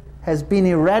Hatshepsut has been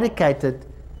eradicated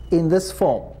in this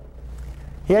form.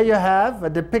 Here you have a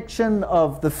depiction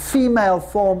of the female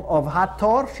form of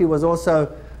Hathor. She was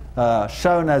also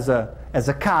shown as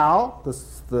a cow,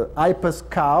 the Apis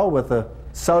cow with a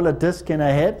solar disk in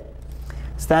her head,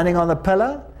 standing on the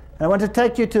pillar. And I want to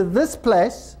take you to this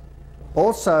place,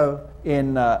 also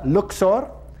in Luxor,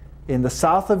 in the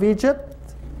south of Egypt.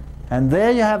 And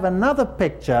there you have another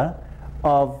picture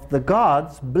of the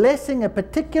gods blessing a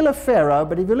particular pharaoh.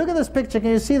 But if you look at this picture, can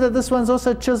you see that this one's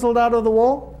also chiseled out of the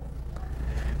wall?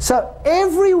 So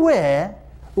everywhere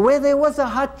where there was a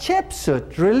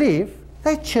Hatshepsut relief,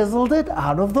 they chiseled it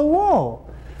out of the wall.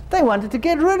 They wanted to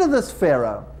get rid of this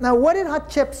pharaoh. Now what did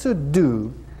Hatshepsut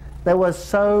do that was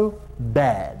so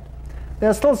bad? There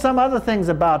are still some other things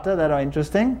about her that are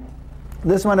interesting.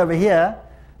 This one over here,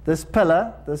 this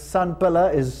pillar, this sun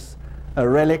pillar, is a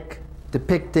relic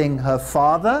depicting her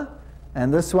father,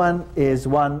 and this one is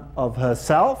one of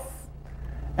herself.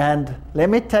 And let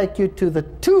me take you to the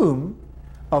tomb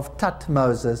of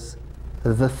Thutmoses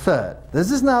III.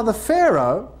 This is now the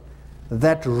pharaoh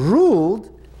that ruled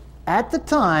at the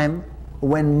time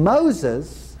when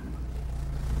Moses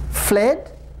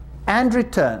fled and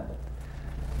returned.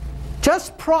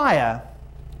 Just prior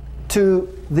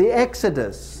to the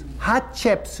Exodus,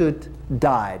 Hatshepsut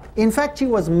died. In fact, she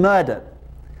was murdered.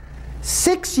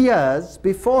 6 years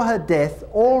before her death,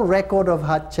 all record of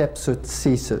Hatshepsut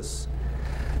ceases.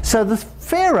 So the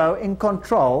pharaoh in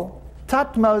control,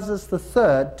 Thutmoses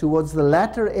III, towards the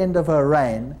latter end of her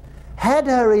reign, had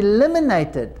her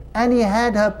eliminated, and he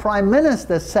had her prime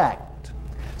minister sacked.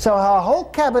 So her whole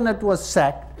cabinet was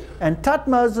sacked, and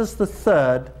Thutmoses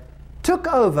III took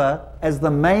over as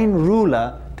the main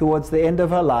ruler towards the end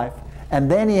of her life, and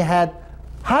then he had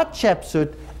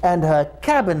Hatshepsut and her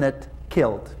cabinet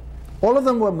killed. All of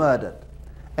them were murdered,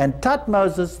 and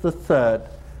Thutmoses III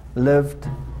lived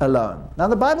alone. Now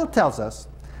the Bible tells us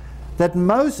that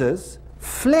Moses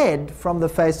fled from the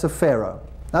face of Pharaoh.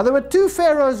 Now there were two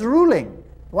pharaohs ruling.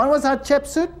 One was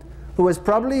Hatshepsut, who was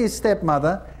probably his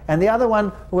stepmother, and the other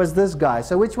one was this guy.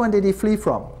 So which one did he flee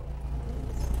from?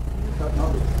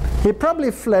 He probably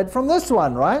fled from this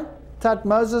one, right?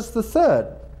 Thutmoses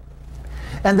III.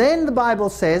 And then the Bible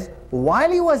says,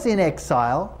 while he was in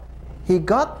exile, he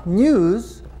got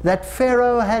news that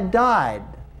Pharaoh had died.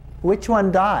 Which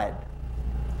one died?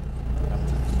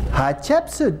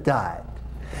 Hatshepsut died.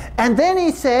 And then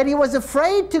he said he was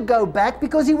afraid to go back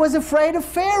because he was afraid of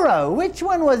Pharaoh. Which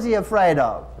one was he afraid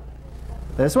of?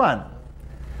 This one.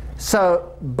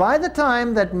 So by the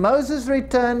time that Moses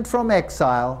returned from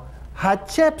exile,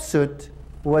 Hatshepsut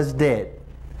was dead.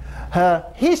 Her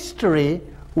history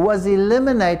was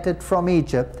eliminated from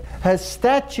Egypt. Her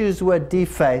statues were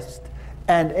defaced,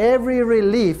 and every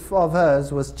relief of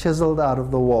hers was chiseled out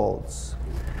of the walls.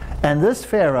 And this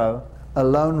Pharaoh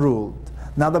alone ruled.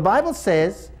 Now the Bible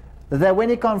says that when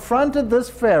he confronted this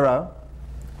Pharaoh,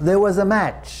 there was a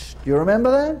match. Do you remember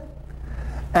that?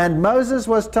 And Moses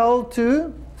was told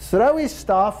to throw his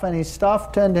staff, and his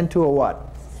staff turned into a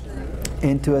what?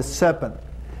 Into a serpent.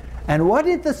 And what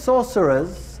did the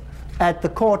sorcerers at the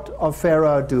court of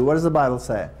Pharaoh do? What does the Bible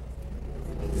say?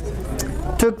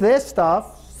 Took their staff,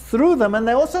 threw them, and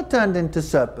they also turned into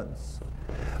serpents.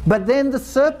 But then the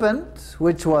serpent,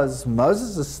 which was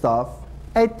Moses' staff,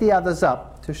 ate the others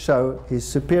up to show his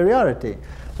superiority.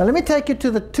 Now let me take you to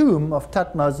the tomb of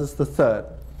Thutmose III.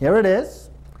 Here it is.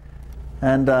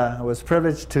 And I was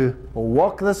privileged to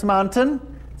walk this mountain.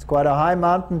 It's quite a high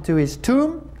mountain to his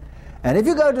tomb. And if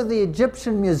you go to the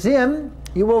Egyptian Museum,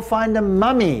 you will find a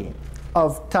mummy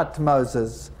of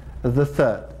Thutmose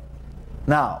III.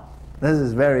 Now, this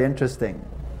is very interesting.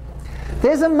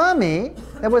 There's a mummy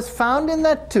that was found in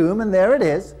that tomb, and there it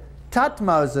is,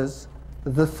 Thutmose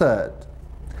III.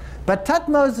 But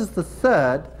Thutmose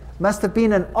III must have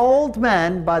been an old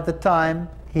man by the time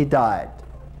he died,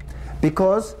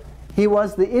 because he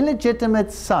was the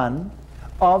illegitimate son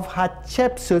of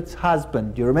Hatshepsut's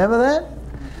husband. Do you remember that?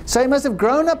 So he must have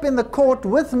grown up in the court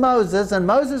with Moses, and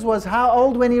Moses was how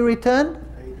old when he returned?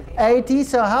 80.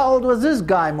 So how old was this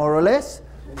guy, more or less?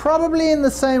 Probably in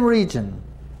the same region.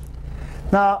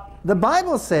 Now, the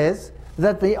Bible says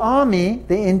that the army,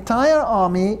 the entire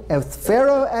army of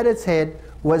Pharaoh at its head,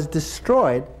 was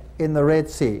destroyed in the Red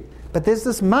Sea. But there's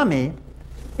this mummy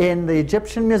in the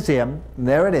Egyptian Museum, and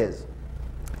there it is.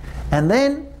 And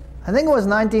then, I think it was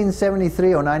 1973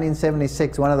 or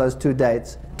 1976, one of those two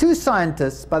dates, two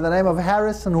scientists by the name of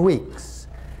Harris and Weeks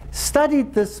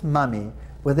studied this mummy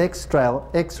with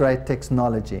X-ray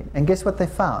technology. And guess what they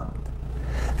found?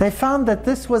 They found that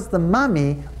this was the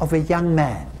mummy of a young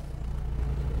man.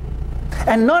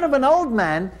 And not of an old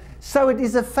man, so it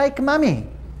is a fake mummy.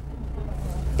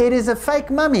 It is a fake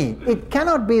mummy. It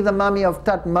cannot be the mummy of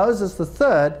Thutmose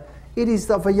III. It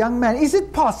is of a young man. Is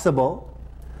it possible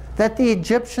that the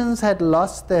Egyptians had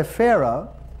lost their Pharaoh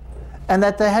and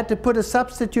that they had to put a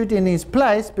substitute in his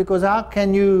place? Because how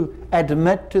can you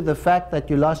admit to the fact that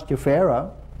you lost your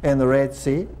Pharaoh in the Red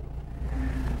Sea?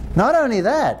 Not only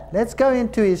that, let's go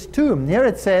into his tomb. Here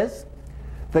it says,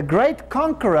 the great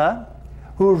conqueror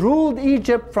who ruled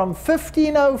Egypt from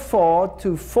 1504 to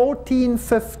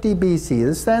 1450 BC,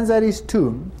 this stands at his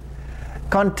tomb,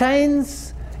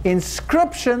 contains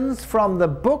inscriptions from the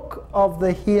book of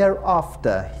the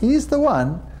hereafter. He's the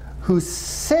one who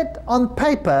set on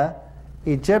paper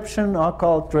Egyptian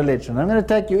occult religion. I'm going to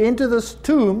take you into this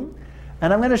tomb,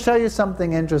 and I'm going to show you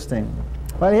something interesting.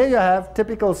 Well, here you have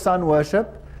typical sun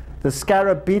worship, the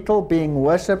scarab beetle being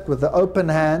worshipped with the open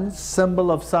hands,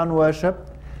 symbol of sun worship.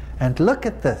 And look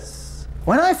at this.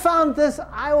 When I found this,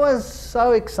 I was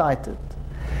so excited.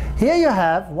 Here you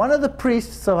have one of the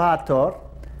priests of Hathor.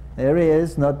 There he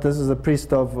is. This is a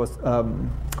priest of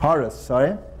Horus,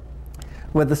 sorry.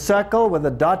 With a circle with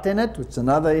a dot in it, which is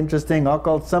another interesting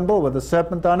occult symbol with a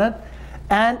serpent on it.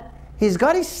 And he's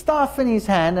got his staff in his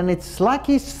hand, and it's like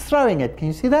he's throwing it. Can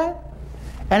you see that?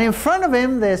 And in front of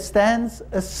him there stands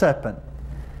a serpent.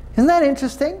 Isn't that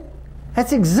interesting?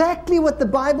 That's exactly what the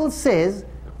Bible says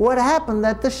what happened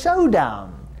at the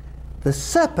showdown. The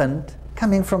serpent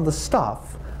coming from the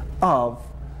staff of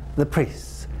the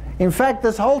priests. In fact,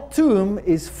 this whole tomb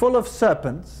is full of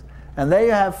serpents, and there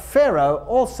you have Pharaoh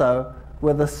also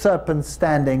with a serpent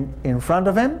standing in front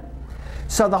of him.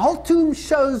 So the whole tomb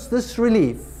shows this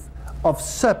relief of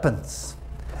serpents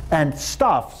and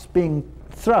staffs being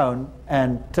thrown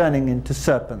and turning into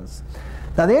serpents.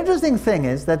 Now the interesting thing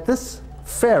is that this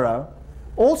Pharaoh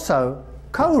also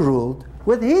co-ruled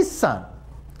with his son,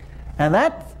 and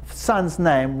that son's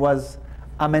name was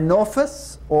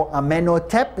Amenophes, or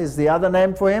Amenhotep is the other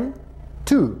name for him,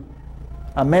 II.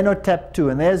 Amenhotep II.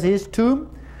 And there's his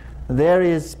tomb. There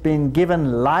he's been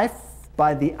given life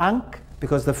by the Ankh,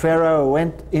 because the Pharaoh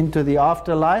went into the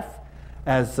afterlife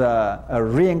as a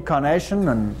reincarnation,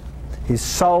 and his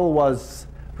soul was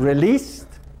released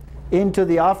into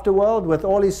the afterworld with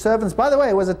all his servants. By the way,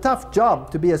 it was a tough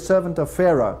job to be a servant of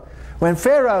Pharaoh. When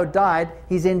Pharaoh died,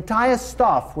 his entire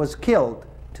staff was killed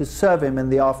to serve him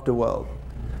in the afterworld.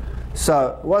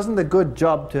 So it wasn't a good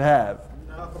job to have.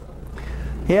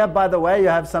 Here, by the way, you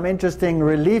have some interesting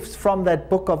reliefs from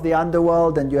that book of the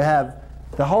underworld, and you have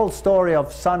the whole story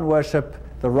of sun worship,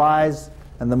 the rise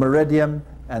and the meridian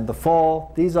and the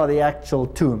fall. These are the actual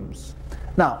tombs.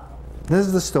 Now, this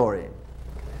is the story.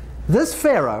 This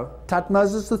Pharaoh,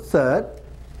 Thutmose III,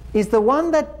 is the one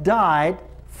that died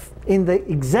in the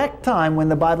exact time when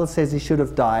the Bible says he should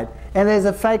have died, and there's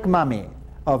a fake mummy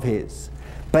of his.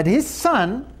 But his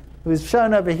son, who is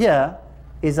shown over here,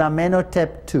 is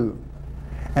Amenhotep II.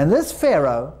 And this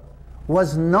pharaoh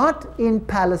was not in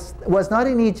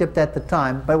Egypt at the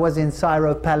time, but was in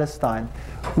Syro-Palestine.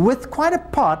 With quite a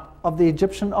part of the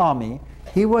Egyptian army,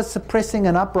 he was suppressing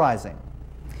an uprising.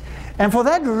 And for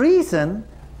that reason,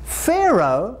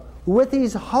 Pharaoh, with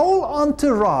his whole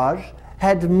entourage,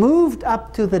 had moved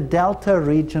up to the delta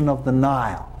region of the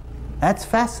Nile. That's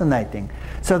fascinating.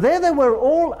 So there they were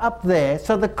all up there.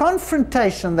 So the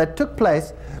confrontation that took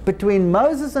place between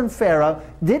Moses and Pharaoh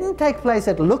didn't take place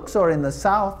at Luxor in the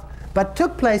south, but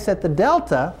took place at the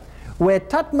delta, where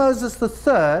Thutmose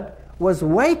III was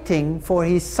waiting for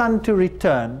his son to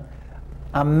return,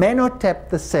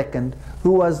 Amenhotep II,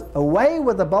 who was away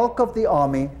with the bulk of the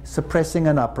army suppressing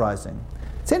an uprising.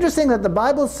 It's interesting that the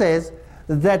Bible says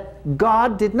that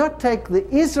God did not take the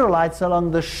Israelites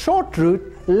along the short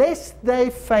route lest they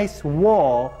face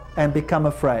war and become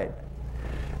afraid.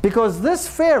 Because this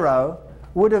Pharaoh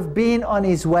would have been on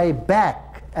his way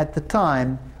back at the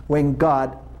time when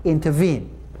God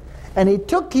intervened. And he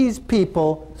took his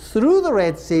people through the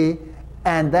Red Sea,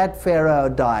 and that Pharaoh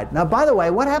died. Now, by the way,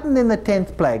 what happened in the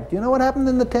 10th plague? Do you know what happened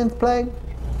in the 10th plague?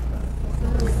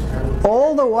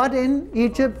 All the what in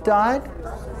Egypt died?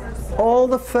 All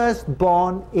the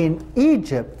firstborn in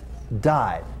Egypt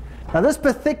died. Now, this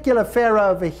particular Pharaoh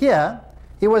over here,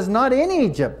 he was not in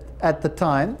Egypt at the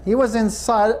time. He was in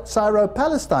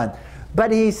Syro-Palestine.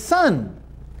 But his son,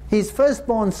 his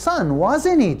firstborn son, was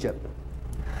in Egypt.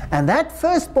 And that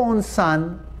firstborn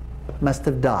son must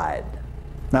have died.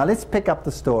 Now let's pick up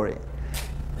the story.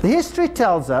 The history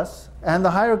tells us, and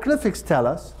the hieroglyphics tell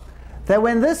us, that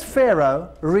when this Pharaoh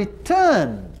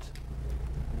returned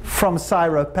from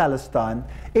Syro-Palestine,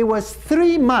 it was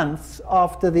 3 months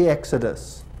after the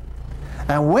Exodus.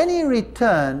 And when he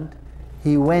returned,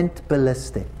 he went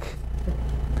ballistic.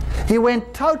 He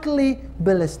went totally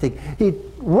ballistic. He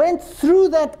went through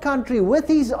that country with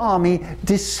his army,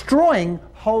 destroying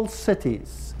whole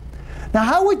cities. Now,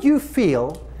 how would you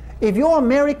feel if your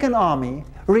American army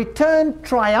returned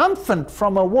triumphant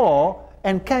from a war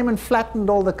and came and flattened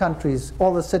all the countries,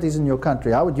 all the cities in your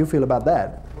country? How would you feel about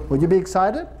that? Would you be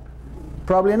excited?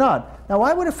 Probably not. Now,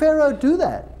 why would a pharaoh do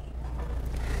that?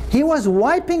 He was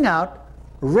wiping out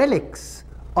relics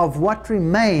of what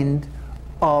remained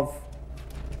of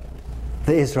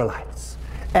the Israelites,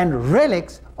 and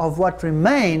relics of what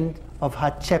remained of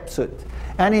Hatshepsut.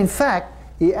 And in fact,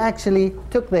 he actually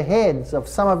took the heads of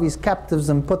some of his captives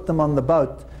and put them on the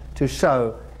boat to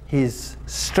show his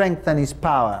strength and his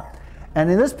power. And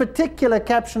in this particular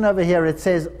caption over here, it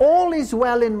says, "All is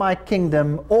well in my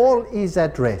kingdom, all is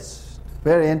at rest."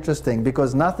 Very interesting,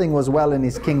 because nothing was well in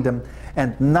his kingdom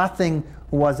and nothing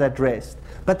was at rest.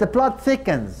 But the plot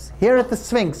thickens. Here at the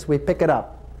Sphinx, we pick it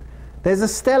up. There's a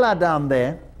stela down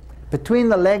there between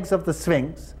the legs of the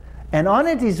Sphinx, and on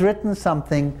it is written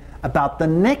something about the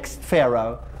next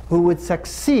pharaoh who would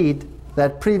succeed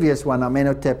that previous one,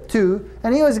 Amenhotep II.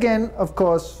 And he was again, of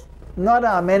course, not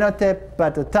Amenhotep,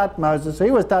 but a Thutmose. So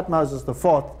he was Thutmose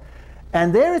IV.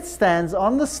 And there it stands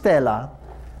on the stela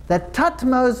that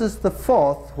Thutmose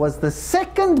IV was the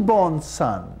second-born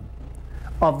son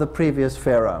of the previous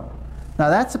pharaoh. Now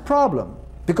that's a problem,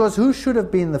 because who should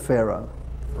have been the pharaoh?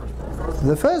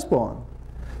 The firstborn.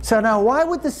 So now why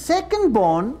would the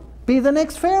second-born be the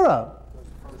next pharaoh?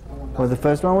 Well, the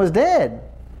first one was dead.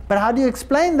 But how do you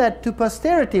explain that to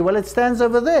posterity? Well, it stands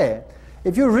over there.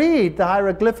 If you read the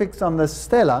hieroglyphics on the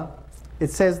stela,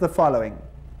 it says the following.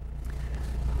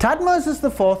 Thutmose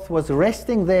IV was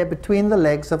resting there between the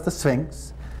legs of the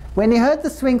Sphinx when he heard the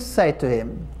Sphinx say to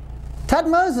him,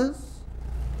 "Thutmose,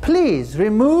 please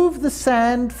remove the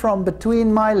sand from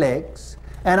between my legs,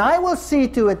 and I will see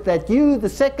to it that you, the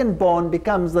second-born,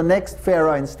 becomes the next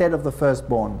pharaoh instead of the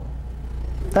firstborn."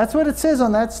 That's what it says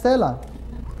on that stela.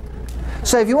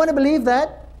 So if you want to believe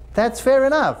that, that's fair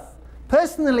enough.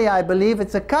 Personally, I believe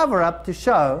it's a cover-up to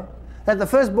show that the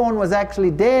firstborn was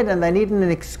actually dead, and they needed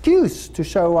an excuse to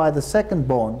show why the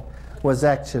second-born was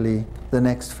actually the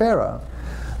next pharaoh.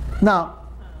 Now,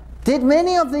 did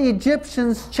many of the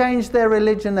Egyptians change their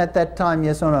religion at that time,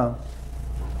 yes or no?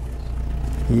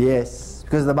 Yes,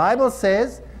 because the Bible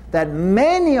says that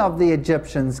many of the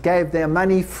Egyptians gave their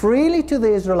money freely to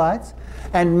the Israelites,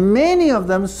 and many of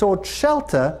them sought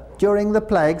shelter during the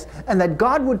plagues, and that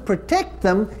God would protect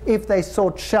them if they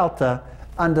sought shelter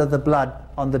under the blood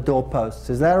on the doorposts.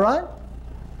 Is that right?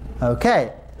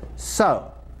 Okay, so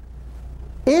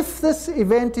if this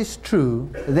event is true,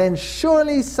 then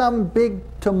surely some big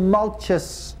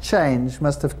tumultuous change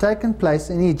must have taken place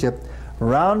in Egypt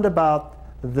round about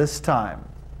this time.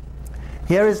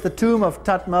 Here is the tomb of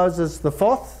Thutmose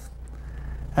IV,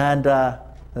 and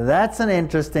that's an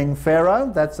interesting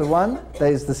pharaoh. That's the one.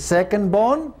 There's the second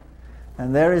born,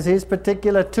 and there is his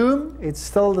particular tomb. It's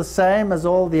still the same as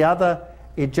all the other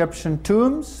Egyptian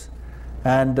tombs,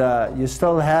 and you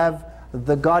still have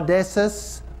the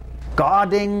goddesses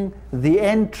guarding the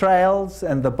entrails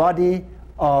and the body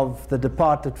of the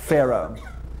departed pharaoh.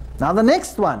 Now the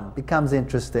next one becomes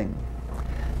interesting.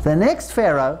 The next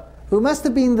pharaoh, who must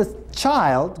have been the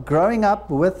child growing up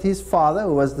with his father,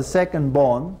 who was the second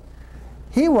born,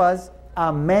 he was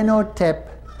Amenhotep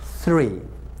III.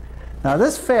 Now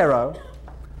this pharaoh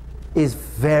is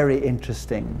very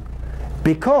interesting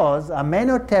because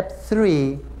Amenhotep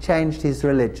III changed his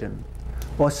religion,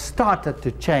 or started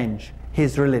to change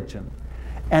his religion.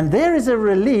 And there is a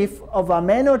relief of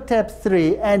Amenhotep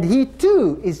III, and he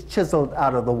too is chiseled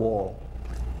out of the wall.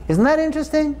 Isn't that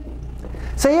interesting?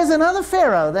 So here's another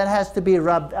pharaoh that has to be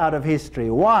rubbed out of history.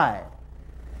 Why?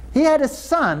 He had a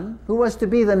son who was to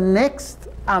be the next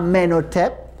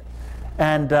Amenhotep,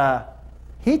 and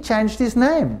he changed his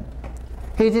name.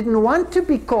 He didn't want to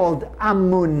be called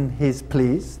Amun, his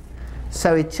pleased,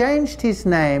 so he changed his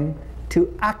name to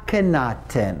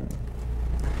Akhenaten.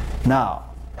 Now,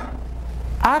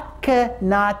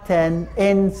 Akhenaten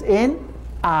ends in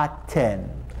Aten.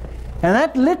 And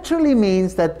that literally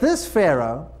means that this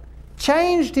pharaoh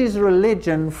changed his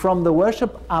religion from the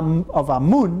worship of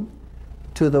Amun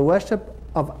to the worship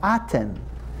of Aten.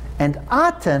 And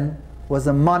Aten was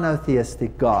a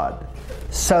monotheistic god.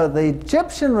 So the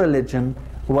Egyptian religion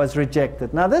was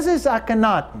rejected. Now this is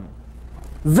Akhenaten.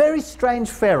 Very strange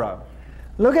pharaoh.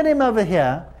 Look at him over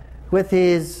here with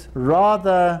his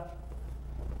rather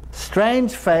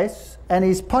strange face and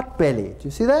his pot belly. Do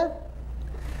you see that?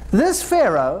 This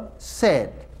pharaoh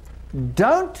said,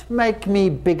 "Don't make me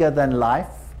bigger than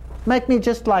life. Make me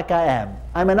just like I am.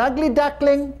 I'm an ugly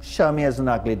duckling. Show me as an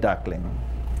ugly duckling."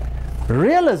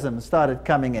 Realism started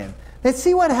coming in. Let's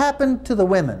see what happened to the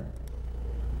women.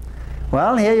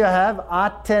 Well, here you have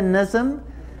Atenism.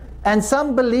 And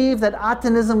some believe that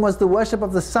Atenism was the worship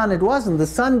of the sun. It wasn't. The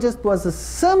sun just was a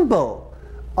symbol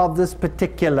of this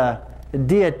particular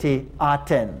deity,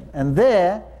 Aten. And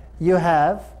there you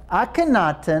have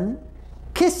Akhenaten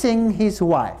kissing his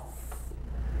wife.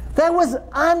 That was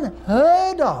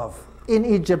unheard of in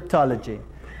Egyptology,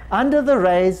 under the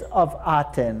rays of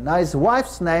Aten. Now his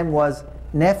wife's name was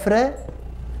Nefertiti.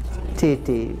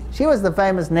 She was the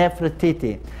famous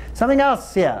Nefertiti. Something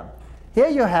else here. Here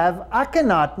you have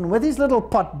Akhenaten with his little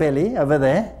pot belly over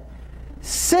there,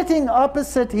 sitting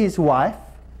opposite his wife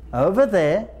over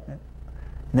there,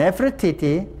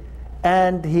 Nefertiti,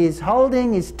 and he's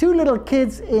holding his two little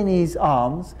kids in his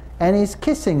arms and he's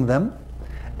kissing them.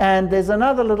 And there's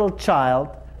another little child.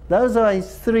 Those are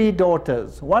his three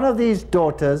daughters. One of these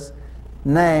daughters'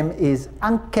 name is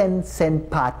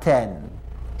Ankensenpaten.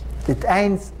 It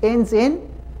ends in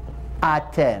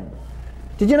Aten.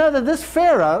 Did you know that this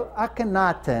pharaoh,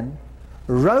 Akhenaten,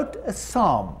 wrote a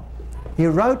psalm? He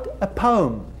wrote a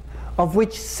poem of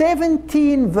which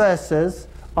 17 verses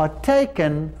are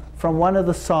taken from one of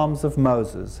the Psalms of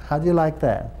Moses. How do you like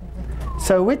that?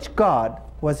 So which God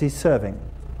was he serving?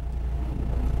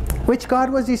 Which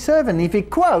God was he serving? If he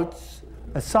quotes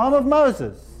a Psalm of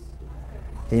Moses,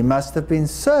 he must have been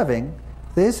serving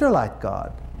the Israelite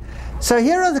God. So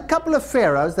here are the couple of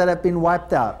pharaohs that have been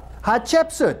wiped out.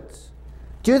 Hatshepsut.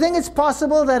 Do you think it's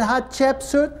possible that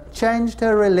Hatshepsut changed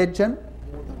her religion?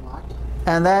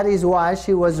 And that is why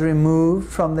she was removed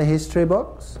from the history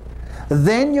books?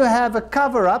 Then you have a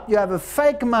cover-up, you have a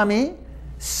fake mummy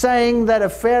saying that a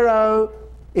pharaoh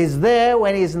is there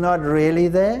when he's not really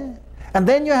there. And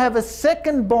then you have a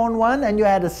second-born one, and you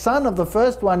had a son of the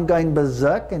first one going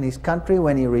berserk in his country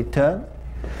when he returned.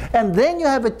 And then you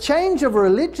have a change of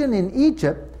religion in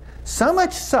Egypt, so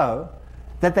much so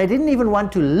that they didn't even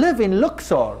want to live in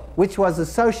Luxor, which was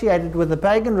associated with the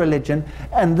pagan religion.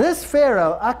 And this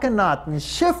pharaoh, Akhenaten,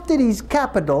 shifted his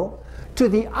capital to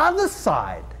the other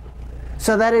side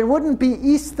so that it wouldn't be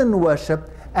Eastern worship,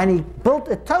 and he built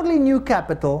a totally new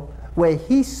capital where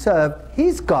he served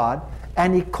his god,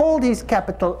 and he called his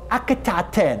capital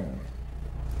Akhetaten.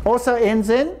 Also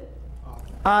ends in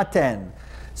Aten.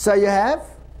 So you have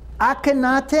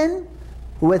Akhenaten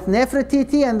with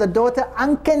Nefertiti and the daughter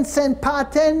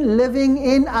Ankensenpaten living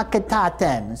in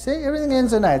Akhetaten. See, everything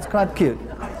ends in A. It's quite cute.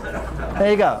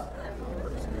 There you go.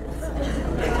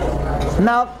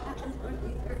 Now,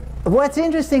 what's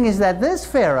interesting is that this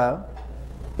pharaoh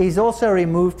is also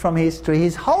removed from history.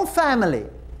 His whole family,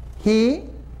 he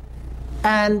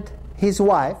and his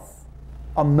wife,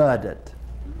 are murdered.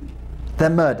 They're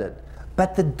murdered.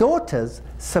 but the daughters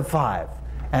survive.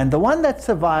 And the one that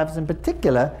survives in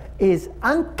particular is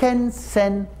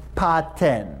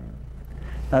Ankensenpaten.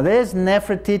 Now there's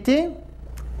Nefertiti,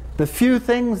 the few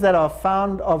things that are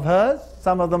found of hers.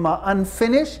 Some of them are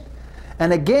unfinished.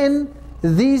 And again,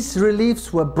 these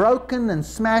reliefs were broken and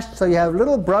smashed, so you have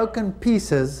little broken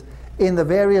pieces in the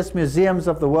various museums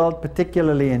of the world,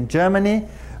 particularly in Germany.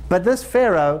 But this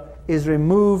pharaoh is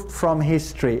removed from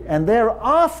history. And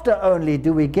thereafter only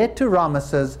do we get to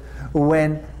Ramesses,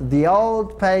 when the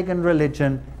old pagan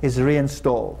religion is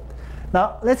reinstalled.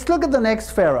 Now, let's look at the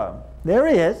next pharaoh. There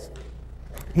he is.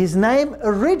 His name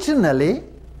originally,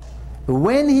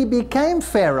 when he became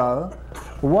pharaoh,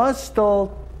 was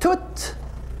still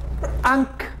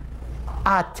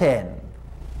Tut-Ankh-Aten.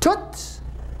 Tut,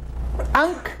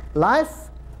 Ankh, life,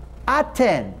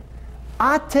 Aten.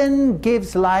 Aten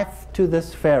gives life to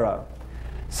this pharaoh.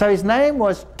 So his name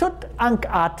was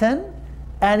Tut-Ankh-Aten,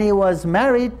 and he was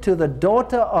married to the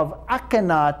daughter of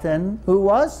Akhenaten, who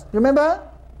was, remember,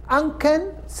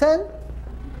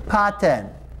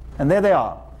 Ankensenpaten. And there they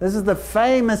are. This is the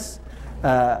famous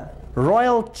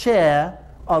royal chair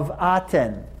of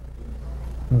Aten.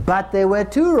 But there were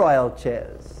two royal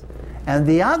chairs, and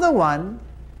the other one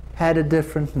had a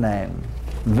different name.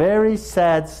 Very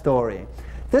sad story.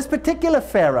 This particular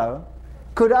pharaoh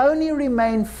could only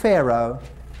remain pharaoh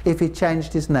if he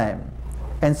changed his name.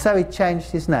 And so he changed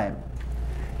his name.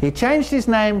 He changed his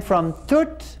name from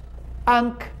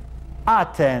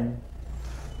Tut-Ankh-Aten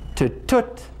to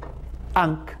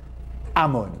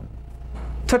Tut-Ankh-Amun.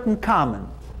 Tutankhamun.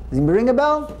 Does it ring a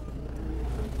bell?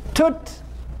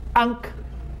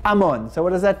 Tut-Ankh-Amun. So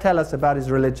what does that tell us about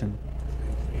his religion?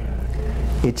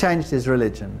 He changed his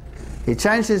religion. He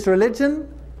changed his religion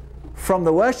from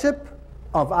the worship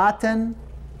of Aten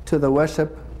to the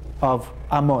worship of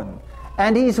Amun.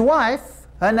 And his wife,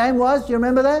 her name was, do you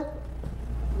remember that?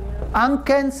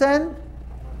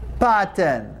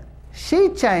 Ankensenpaten. She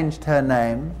changed her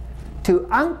name to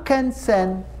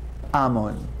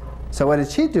Ankensen-Amun. So what did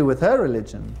she do with her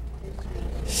religion?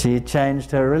 She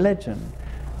changed her religion.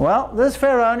 Well, this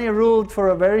pharaoh only ruled for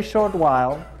a very short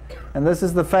while, and this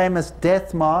is the famous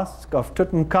death mask of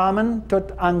Tutankhamun,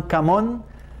 Tutankhamun,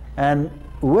 and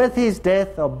with his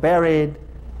death are buried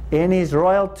in his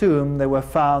royal tomb, there were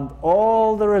found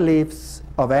all the reliefs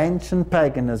of ancient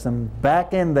paganism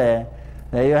back in there.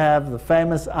 There you have the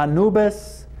famous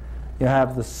Anubis, you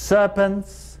have the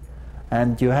serpents,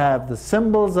 and you have the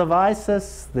symbols of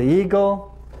Isis, the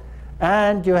eagle,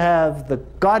 and you have the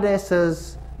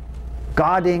goddesses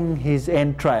guarding his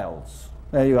entrails.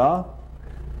 There you are.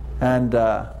 And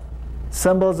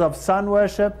symbols of sun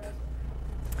worship,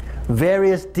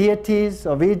 various deities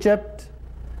of Egypt,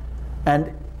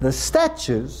 and the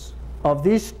statues of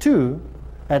these two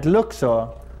at Luxor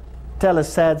tell a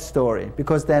sad story,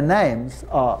 because their names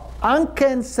are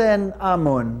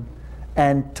Ankensen-Amun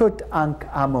and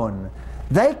Tutankhamun.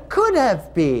 They could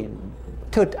have been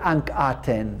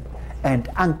Tutankhaten and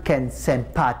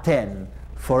Ankensenpaten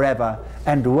forever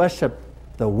and worship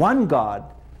the one God,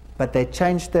 but they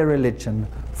changed their religion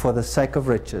for the sake of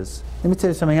riches. Let me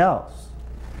tell you something else.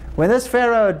 When this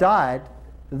pharaoh died,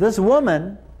 this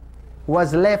woman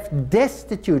was left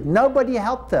destitute. Nobody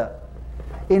helped her.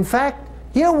 In fact,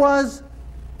 here was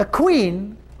a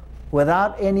queen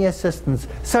without any assistance.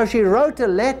 So she wrote a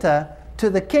letter to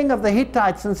the king of the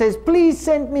Hittites and says, please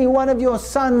send me one of your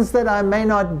sons that I may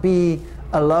not be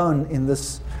alone in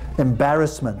this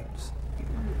embarrassment.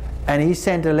 And he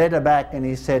sent a letter back and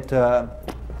he said to her,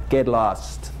 get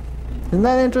lost. Isn't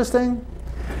that interesting?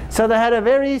 So they had a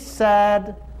very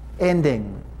sad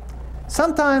ending.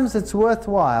 Sometimes it's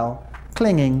worthwhile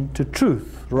clinging to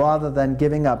truth rather than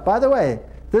giving up. By the way,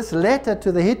 this letter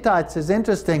to the Hittites is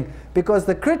interesting because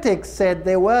the critics said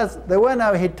there were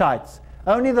no Hittites.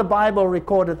 Only the Bible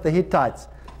recorded the Hittites.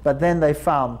 But then they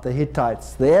found the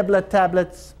Hittites. The Ebla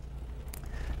tablets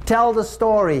tell the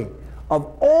story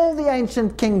of all the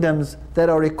ancient kingdoms that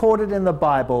are recorded in the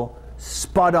Bible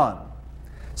spot on.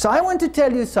 So I want to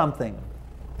tell you something.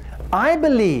 I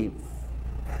believe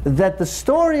that the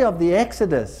story of the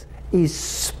Exodus is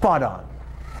spot on,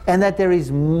 and that there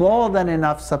is more than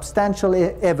enough substantial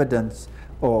evidence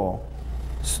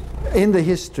in the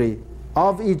history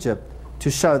of Egypt to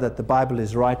show that the Bible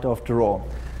is right after all.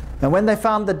 And when they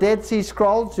found the Dead Sea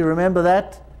Scrolls, you remember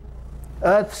that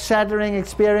earth-shattering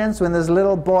experience when this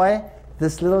little boy,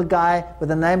 this little guy with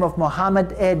the name of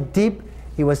Muhammad Deep,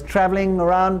 he was traveling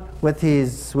around with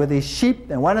his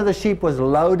sheep, and one of the sheep was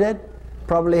loaded,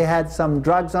 probably had some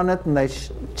drugs on it, and they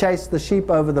chased the sheep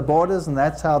over the borders, and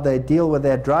that's how they deal with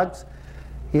their drugs.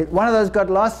 One of those got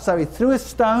lost, so he threw a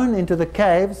stone into the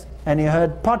caves, and he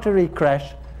heard pottery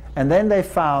crash, and then they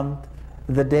found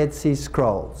the Dead Sea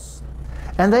Scrolls.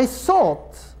 And they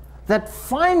thought that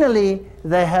finally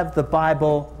they have the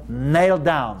Bible nailed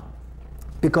down,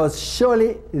 because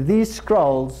surely these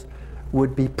scrolls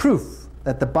would be proof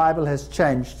that the Bible has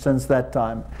changed since that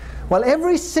time. Well,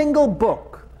 every single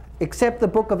book except the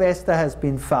book of Esther has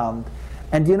been found.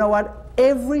 And you know what?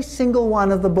 Every single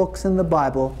one of the books in the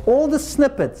Bible, all the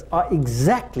snippets are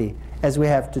exactly as we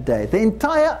have today. The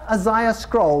entire Isaiah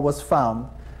scroll was found,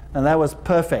 and that was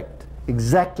perfect,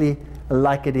 exactly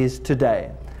like it is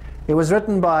today. It was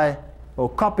written by, or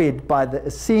copied by the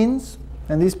Essenes,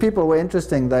 and these people were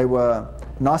interesting. They were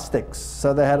Gnostics,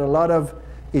 so they had a lot of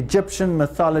Egyptian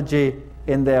mythology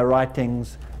in their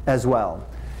writings as well.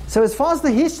 So as far as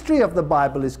the history of the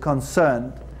Bible is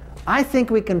concerned, I think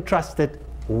we can trust it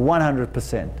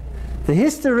 100%. The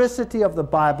historicity of the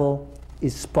Bible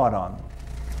is spot on.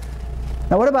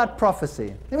 Now what about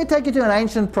prophecy? Let me take you to an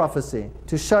ancient prophecy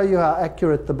to show you how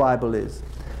accurate the Bible is.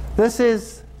 This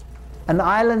is an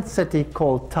island city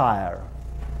called Tyre.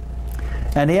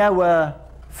 And here were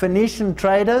Phoenician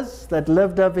traders that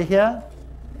lived over here,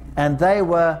 and they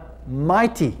were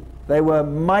mighty. They were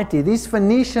mighty. These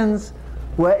Phoenicians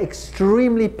were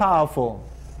extremely powerful.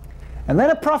 And then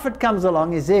a prophet comes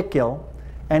along, Ezekiel,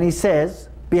 and he says,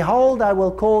 "Behold, I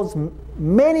will cause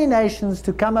many nations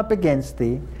to come up against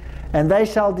thee, and they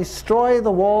shall destroy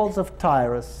the walls of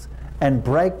Tyrus and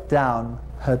break down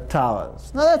her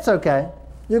towers." Now that's okay.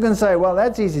 You can say, well,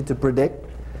 that's easy to predict.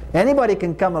 Anybody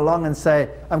can come along and say,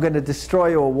 I'm going to destroy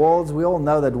your walls. We all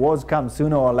know that wars come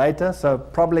sooner or later, so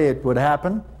probably it would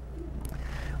happen.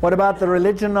 What about the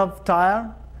religion of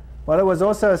Tyre? Well, it was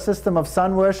also a system of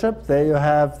sun worship. There you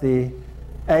have the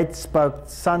 8-spoked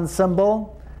sun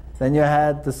symbol. Then you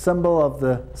had the symbol of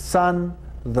the sun,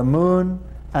 the moon,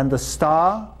 and the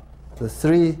star, the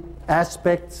three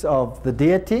aspects of the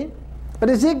deity. But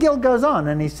Ezekiel goes on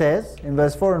and he says, in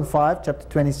verse 4 and 5, chapter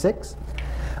 26,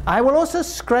 "I will also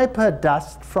scrape her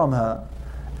dust from her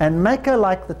and make her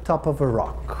like the top of a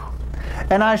rock.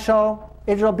 And it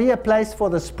shall be a place for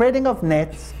the spreading of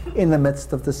nets in the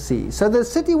midst of the sea." So the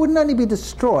city wouldn't only be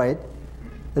destroyed,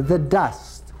 the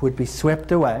dust would be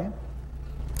swept away.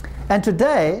 And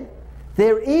today,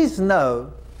 there is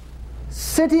no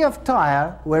city of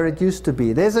Tyre where it used to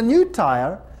be. There's a new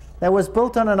Tyre that was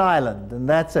built on an island, and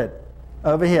that's it.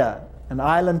 Over here, an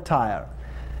island Tyre.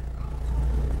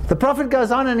 The prophet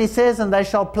goes on and he says, "And they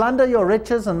shall plunder your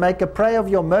riches and make a prey of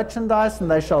your merchandise, and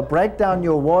they shall break down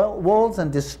your walls and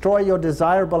destroy your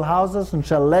desirable houses, and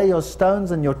shall lay your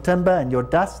stones and your timber and your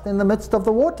dust in the midst of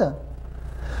the water."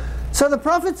 So the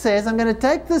prophet says, I'm going to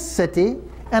take this city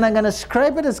and I'm going to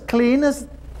scrape it as clean as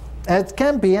it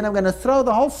can be, and I'm going to throw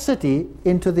the whole city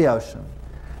into the ocean.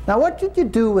 Now what did you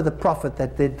do with a prophet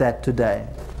that did that today?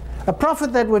 A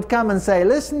prophet that would come and say,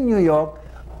 listen, New York,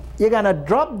 you're going to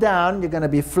drop down, you're going to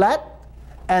be flat,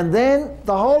 and then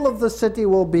the whole of the city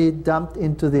will be dumped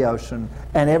into the ocean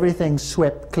and everything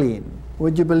swept clean.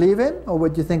 Would you believe him, or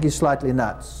would you think he's slightly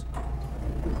nuts?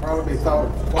 Probably thought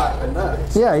it was slightly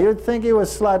nuts. Yeah, you'd think he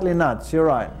was slightly nuts. You're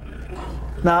right.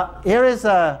 Now, here is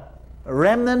a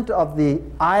remnant of the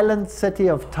island city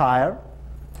of Tyre.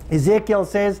 Ezekiel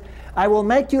says, "I will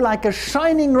make you like a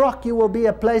shining rock. You will be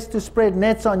a place to spread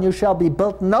nets on. You shall be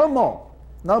built no more.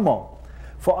 No more.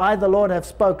 For I, the Lord, have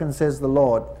spoken, says the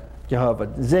Lord Jehovah."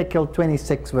 Ezekiel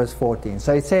 26, verse 14.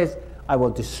 So he says, I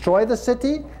will destroy the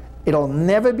city. It'll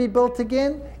never be built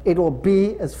again. It will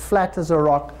be as flat as a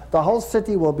rock. The whole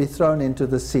city will be thrown into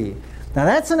the sea. Now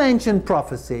that's an ancient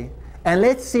prophecy, and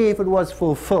let's see if it was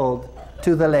fulfilled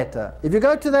to the letter. If you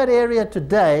go to that area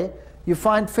today, you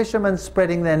find fishermen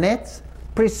spreading their nets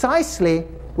precisely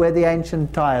where the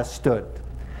ancient Tyre stood.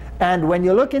 And when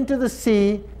you look into the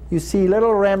sea, you see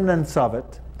little remnants of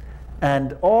it.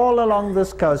 And all along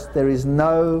this coast, there is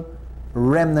no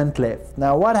remnant left.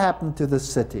 Now, what happened to this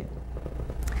city?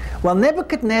 Well,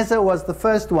 Nebuchadnezzar was the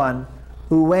first one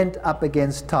who went up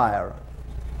against Tyre.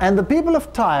 And the people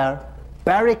of Tyre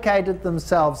barricaded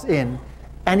themselves in,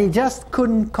 and he just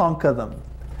couldn't conquer them.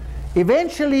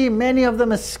 Eventually, many of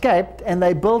them escaped, and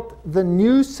they built the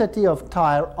new city of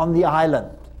Tyre on the island.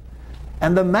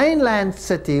 And the mainland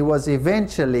city was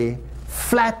eventually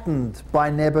flattened by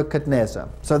Nebuchadnezzar.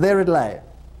 So there it lay,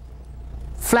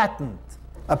 flattened,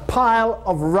 a pile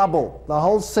of rubble, the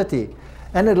whole city.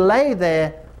 And it lay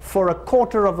there for a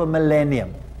quarter of a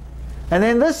millennium. And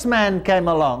then this man came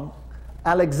along,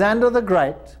 Alexander the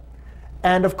Great,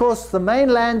 and of course the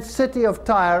mainland city of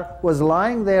Tyre was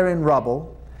lying there in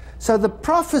rubble. So the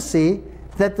prophecy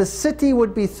that the city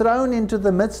would be thrown into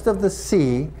the midst of the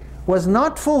sea was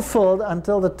not fulfilled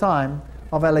until the time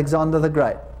of Alexander the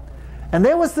Great. And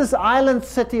there was this island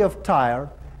city of Tyre,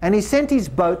 and he sent his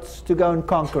boats to go and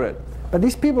conquer it. But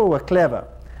these people were clever,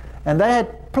 and they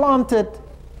had planted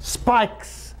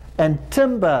spikes and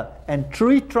timber and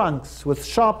tree trunks with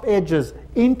sharp edges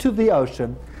into the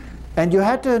ocean, and you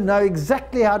had to know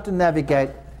exactly how to navigate,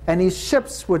 and his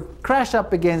ships would crash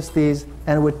up against these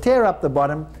and would tear up the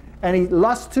bottom, and he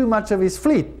lost too much of his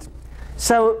fleet.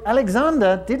 So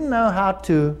Alexander didn't know how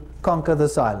to conquer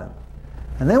this island.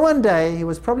 And then one day he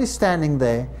was probably standing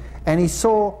there, and he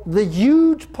saw the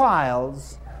huge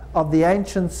piles of the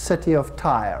ancient city of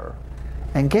Tyre.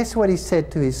 And guess what he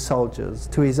said to his soldiers,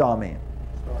 to his army?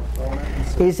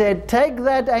 He said, take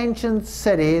that ancient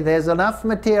city, there's enough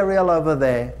material over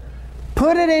there,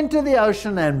 put it into the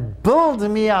ocean and build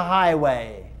me a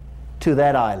highway to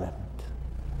that island.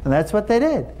 And that's what they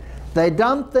did. They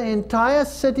dumped the entire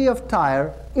city of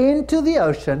Tyre into the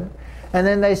ocean, and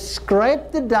then they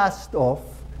scraped the dust off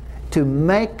to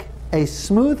make a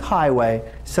smooth highway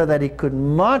so that he could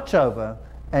march over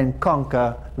and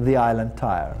conquer the island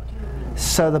Tyre.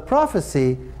 So the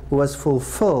prophecy was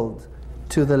fulfilled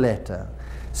to the letter.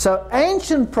 So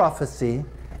ancient prophecy,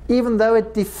 even though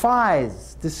it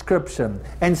defies description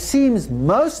and seems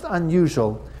most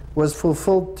unusual, was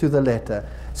fulfilled to the letter.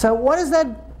 So what does that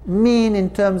mean in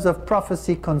terms of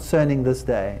prophecy concerning this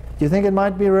day? Do you think it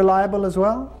might be reliable as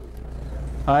well?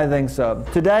 I think so.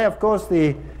 Today, of course,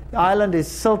 the island is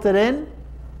silted in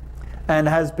and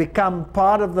has become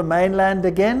part of the mainland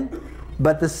again,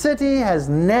 but the city has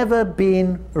never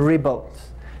been rebuilt.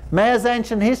 Mayer's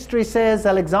ancient history says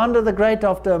Alexander the Great,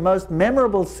 after a most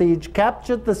memorable siege,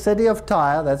 captured the city of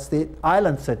Tyre, that's the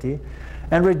island city,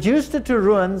 and reduced it to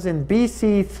ruins in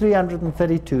BC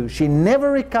 332. She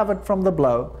never recovered from the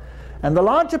blow, and the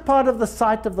larger part of the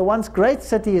site of the once great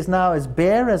city is now as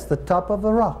bare as the top of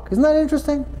a rock. Isn't that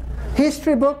interesting?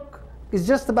 History book is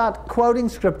just about quoting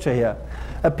scripture here.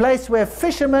 A place where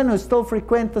fishermen who still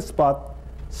frequent the spot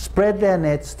spread their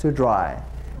nets to dry.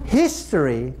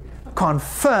 History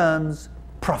confirms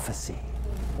prophecy.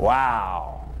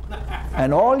 Wow.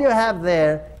 And all you have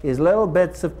there is little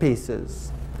bits of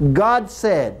pieces. God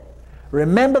said,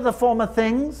 remember the former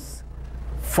things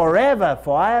forever,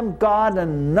 for I am God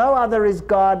and no other is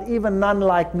God, even none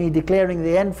like me, declaring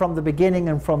the end from the beginning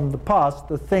and from the past,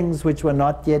 the things which were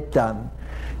not yet done,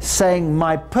 saying,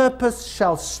 my purpose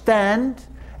shall stand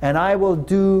and I will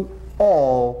do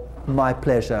all my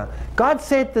pleasure. God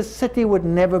said the city would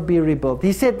never be rebuilt.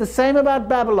 He said the same about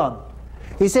Babylon.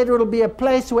 He said it will be a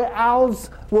place where owls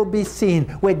will be seen,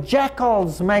 where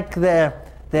jackals make their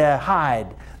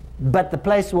hide, but the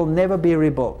place will never be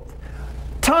rebuilt.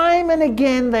 Time and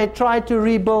again they tried to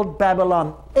rebuild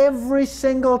Babylon. Every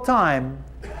single time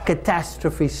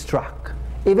catastrophe struck.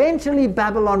 Eventually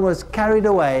Babylon was carried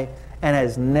away and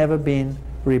has never been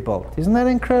rebuilt. Isn't that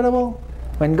incredible?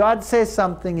 When God says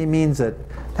something, He means it.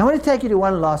 I want to take you to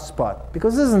one last spot,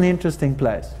 because this is an interesting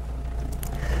place.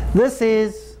 This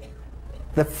is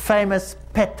the famous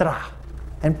Petra.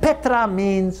 And Petra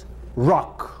means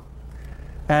rock.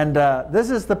 And this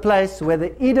is the place where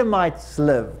the Edomites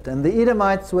lived. And the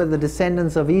Edomites were the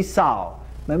descendants of Esau.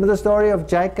 Remember the story of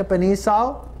Jacob and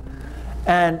Esau?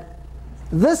 And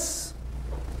this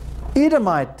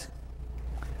Edomite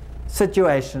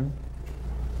situation,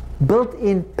 built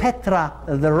in Petra,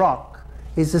 the rock,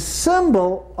 is a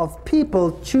symbol of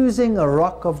people choosing a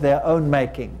rock of their own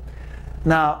making.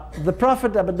 Now, the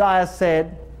prophet Obadiah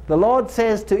said, the Lord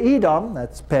says to Edom,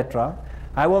 that's Petra,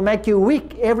 I will make you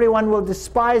weak, everyone will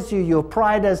despise you, your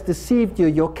pride has deceived you,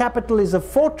 your capital is a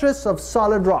fortress of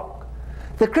solid rock.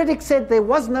 The critics said there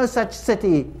was no such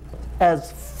city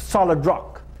as solid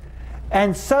rock.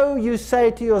 And so you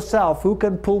say to yourself, who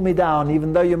can pull me down,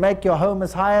 even though you make your home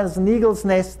as high as an eagle's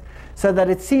nest, so that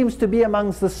it seems to be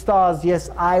amongst the stars, yes,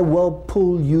 I will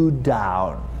pull you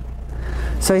down.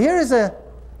 So here is a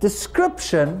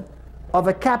description of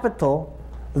a capital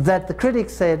that the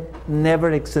critics said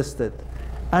never existed,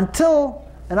 until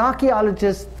an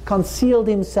archaeologist concealed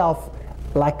himself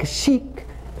like a sheik,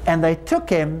 and they took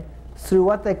him through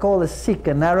what they call a Sikh,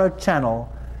 a narrow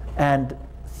channel, and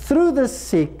through this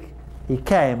Sikh he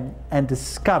came and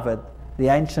discovered the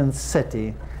ancient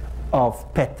city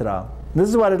of Petra. This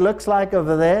is what it looks like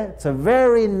over there. It's a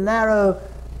very narrow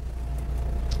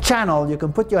channel. You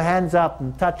can put your hands up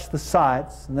and touch the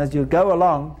sides, and as you go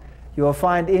along you will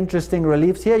find interesting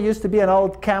reliefs. Here used to be an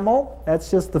old camel. That's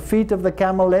just the feet of the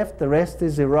camel left. The rest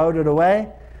is eroded away,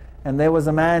 and there was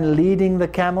a man leading the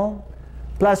camel.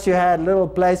 Plus you had little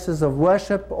places of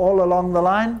worship all along the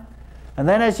line. And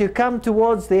then as you come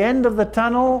towards the end of the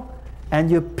tunnel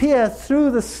and you peer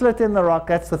through the slit in the rock,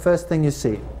 that's the first thing you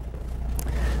see.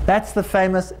 That's the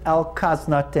famous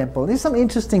Al-Kazna temple. There's some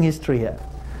interesting history here.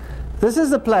 This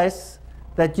is a place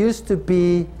that used to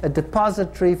be a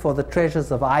depository for the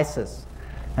treasures of Isis.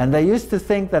 And they used to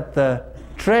think that the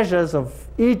treasures of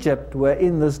Egypt were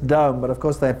in this dome, but of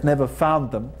course they've never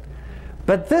found them.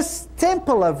 But this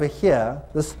temple over here,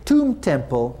 this tomb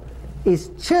temple,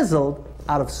 is chiseled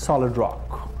out of solid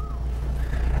rock.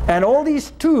 And all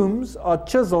these tombs are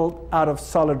chiseled out of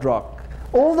solid rock.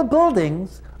 All the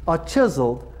buildings are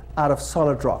chiseled out of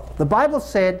solid rock. The Bible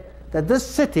said that this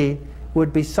city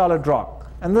would be solid rock.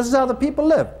 And this is how the people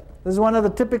live. This is one of the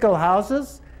typical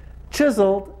houses,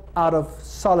 chiseled out of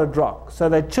solid rock. So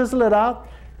they chisel it out,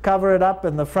 cover it up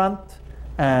in the front,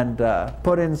 and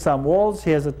put in some walls.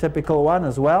 Here's a typical one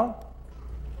as well.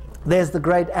 There's the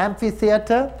great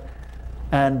amphitheater,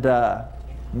 and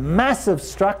massive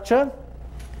structure.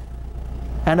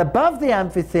 And above the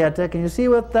amphitheater, can you see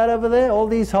what that over there? All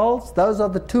these holes? Those are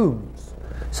the tombs.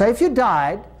 So if you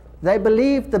died, they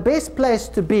believed the best place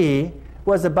to be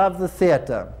was above the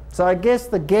theater. So I guess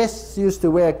the guests used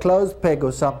to wear a clothes peg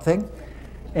or something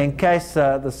in case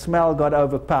the smell got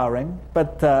overpowering.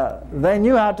 But they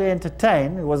knew how to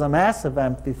entertain. It was a massive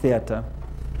amphitheater.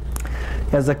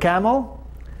 Here's a camel.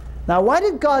 Now, why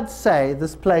did God say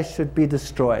this place should be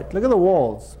destroyed? Look at the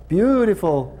walls.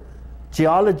 Beautiful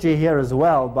geology here as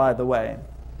well, by the way.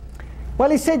 Well,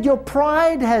 he said, your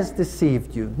pride has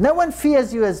deceived you. No one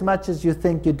fears you as much as you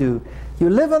think you do. You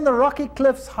live on the rocky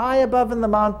cliffs high above in the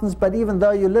mountains, but even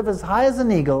though you live as high as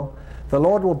an eagle, the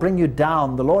Lord will bring you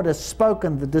down. The Lord has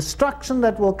spoken. The destruction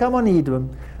that will come on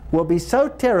Edom will be so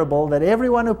terrible that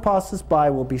everyone who passes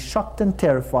by will be shocked and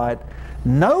terrified.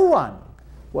 No one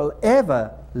will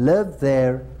ever live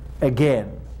there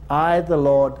again. I, the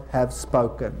Lord, have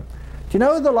spoken. Do you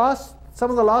know who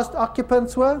some of the last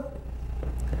occupants were?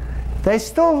 They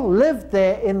still lived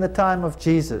there in the time of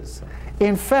Jesus.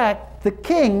 In fact, the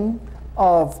king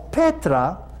of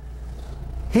Petra,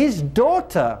 his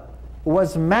daughter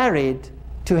was married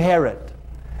to Herod.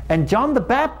 And John the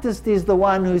Baptist is the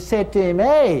one who said to him,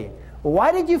 hey,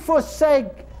 why did you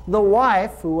forsake the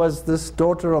wife, who was this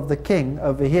daughter of the king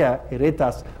over here,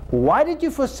 Iritas? Why did you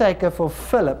forsake her for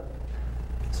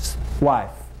Philip's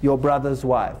wife, your brother's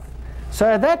wife? So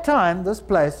at that time, this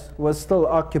place was still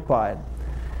occupied.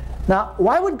 Now,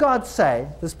 why would God say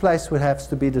this place would have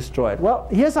to be destroyed? Well,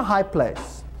 here's a high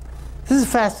place. This is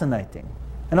fascinating.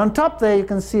 And on top there you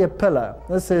can see a pillar.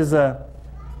 This is a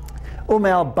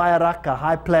Umel Bayrak, a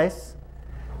high place.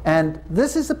 And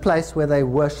this is a place where they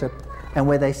worshipped and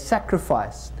where they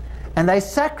sacrificed. And they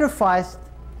sacrificed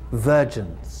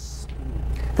virgins.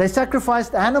 They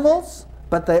sacrificed animals,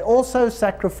 but they also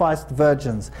sacrificed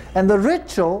virgins. And the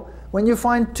ritual, when you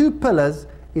find two pillars,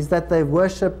 is that they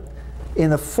worshipped in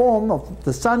the form of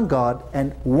the sun god,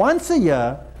 and once a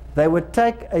year they would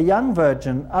take a young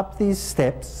virgin up these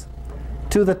steps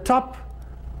to the top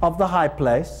of the high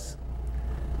place.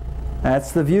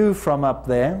 That's the view from up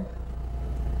there.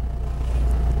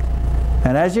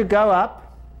 And as you go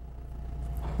up,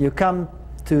 you come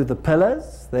to the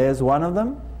pillars. There's one of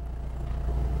them.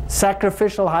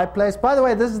 Sacrificial high place. By the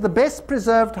way, this is the best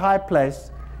preserved high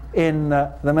place in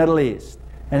the Middle East.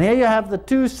 And here you have the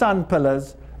two sun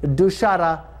pillars,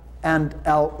 Dushara and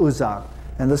Al-Uzza.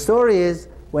 And the story is,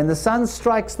 when the sun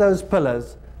strikes those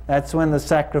pillars, that's when the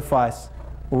sacrifice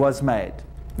was made.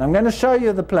 Now I'm going to show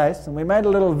you the place, and we made a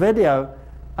little video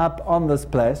up on this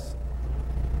place.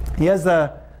 Here's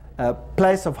a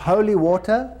place of holy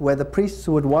water where the priests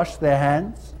would wash their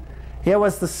hands. Here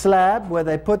was the slab where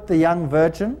they put the young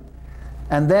virgin,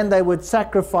 and then they would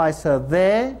sacrifice her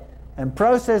there and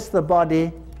process the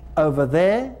body over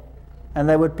there, and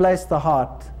they would place the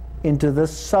heart into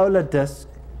this solar disc,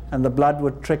 and the blood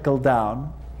would trickle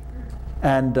down.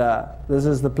 And this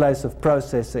is the place of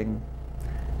processing.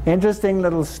 Interesting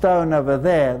little stone over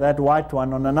there, that white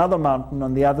one, on another mountain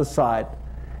on the other side.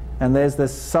 And there's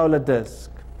this solar disc.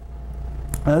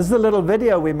 And this is the little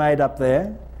video we made up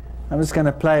there. I'm just going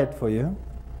to play it for you.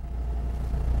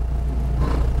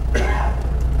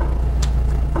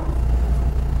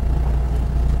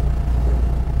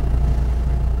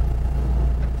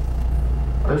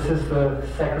 This is the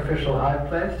sacrificial high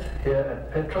place here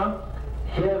at Petra.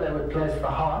 Here they would place the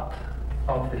heart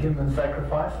of the human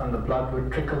sacrifice, and the blood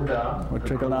would trickle down. Would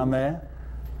trickle down there.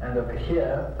 And over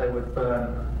here they would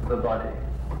burn the body.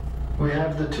 We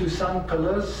have the two sun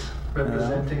pillars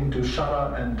representing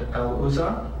Dushara and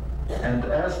Al-Uzza. And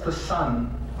as the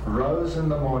sun rose in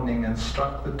the morning and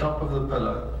struck the top of the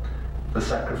pillar, the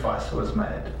sacrifice was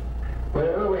made.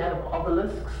 Wherever we have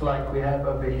obelisks like we have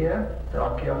over here, the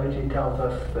archaeology tells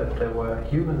us that there were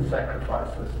human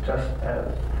sacrifices, just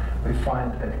as we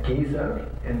find at Giza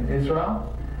in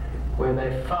Israel, where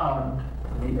they found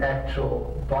the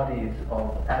actual bodies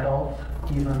of adults,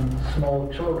 even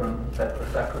small children, that were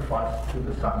sacrificed to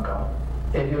the sun god.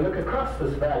 If you look across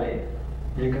this valley,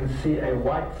 you can see a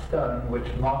white stone which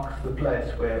marks the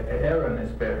place where Aaron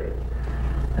is buried.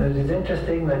 And it is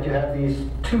interesting that you have these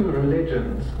two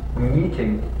religions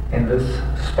meeting in this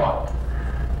spot.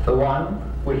 The one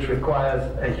which requires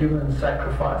a human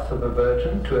sacrifice of a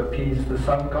virgin to appease the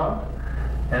sun god,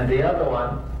 and the other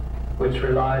one which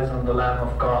relies on the Lamb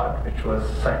of God, which was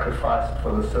sacrificed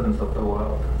for the sins of the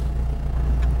world.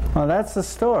 Well, that's the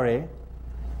story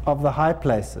of the high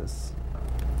places.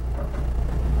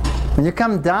 When you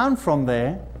come down from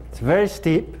there, it's very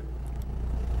steep.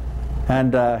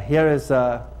 And here is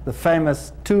the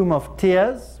famous Tomb of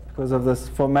Tears, because of this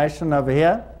formation over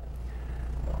here.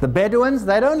 The Bedouins,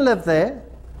 they don't live there.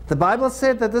 The Bible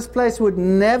said that this place would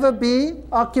never be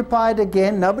occupied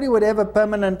again. Nobody would ever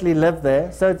permanently live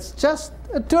there. So it's just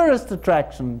a tourist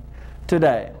attraction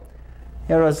today.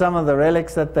 Here are some of the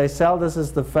relics that they sell. This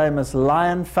is the famous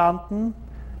lion fountain,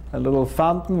 a little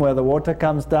fountain where the water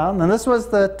comes down. And this was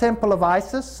the temple of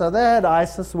Isis, so they had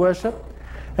Isis worship.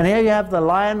 And here you have the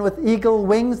lion with eagle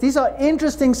wings. These are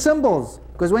interesting symbols,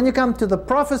 because when you come to the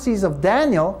prophecies of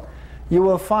Daniel, you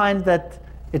will find that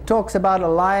it talks about a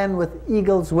lion with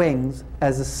eagle's wings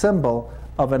as a symbol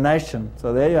of a nation.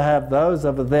 So there you have those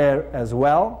over there as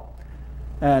well.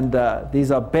 And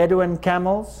these are Bedouin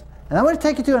camels. And I want to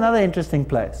take you to another interesting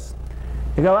place.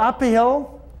 You go up a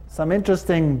hill, some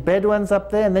interesting Bedouins up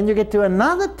there, and then you get to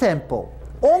another temple,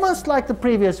 almost like the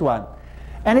previous one.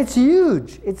 And it's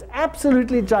huge. It's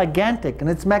absolutely gigantic, and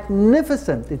it's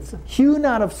magnificent. It's hewn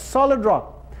out of solid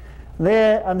rock.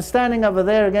 There, I'm standing over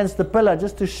there against the pillar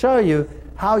just to show you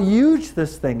how huge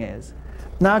this thing is.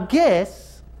 Now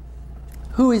guess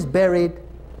who was buried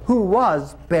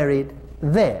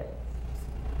there?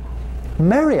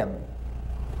 Miriam.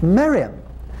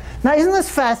 Now isn't this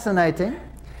fascinating?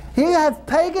 Here you have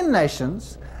pagan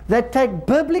nations that take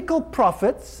biblical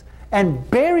prophets and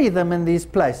bury them in these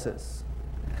places.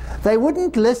 They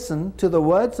wouldn't listen to the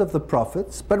words of the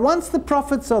prophets, but once the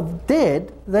prophets are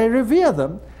dead, they revere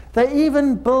them. They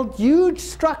even build huge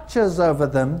structures over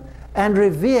them and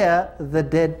revere the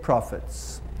dead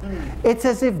prophets. It's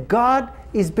as if God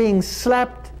is being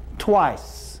slapped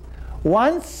twice.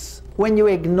 Once when you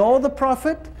ignore the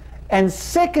prophet, and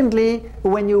secondly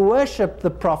when you worship the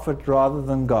prophet rather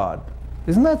than God.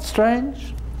 Isn't that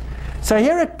strange? So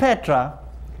here at Petra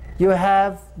you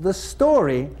have the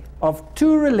story of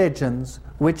two religions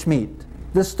which meet.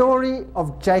 The story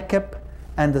of Jacob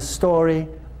and the story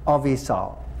of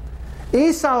Esau.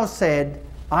 Esau said,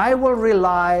 I will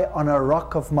rely on a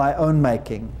rock of my own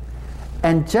making.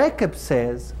 And Jacob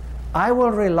says, I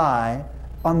will rely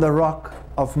on the rock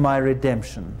of my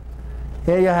redemption.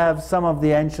 Here you have some of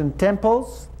the ancient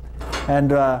temples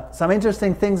and some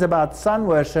interesting things about sun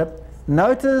worship.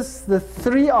 Notice the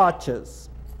three arches.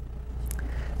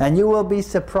 And you will be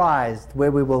surprised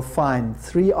where we will find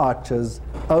three arches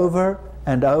over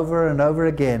and over and over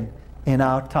again in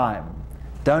our time.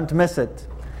 Don't miss it.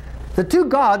 The two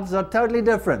gods are totally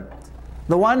different.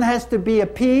 The one has to be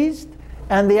appeased,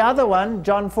 and the other one,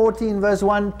 John 14 verse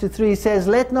 1 to 3 says,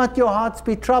 let not your hearts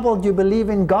be troubled, you believe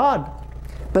in God.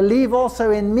 Believe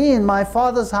also in me. In my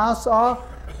Father's house are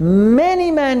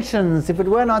many mansions. If it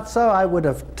were not so, I would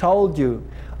have told you.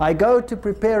 I go to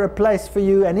prepare a place for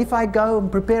you, and if I go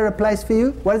and prepare a place for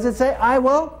you, what does it say? I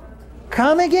will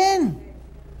come again.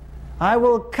 I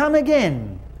will come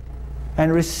again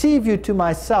and receive you to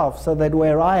myself, so that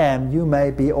where I am, you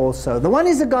may be also. The one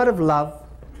is a God of love,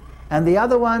 and the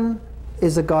other one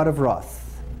is a God of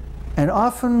wrath. And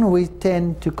often we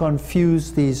tend to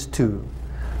confuse these two.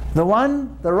 The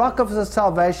one, the rock of the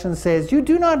salvation, says, you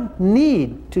do not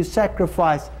need to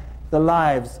sacrifice the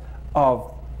lives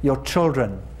of your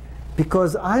children,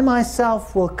 because I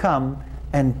myself will come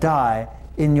and die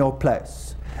in your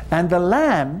place. And the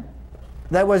lamb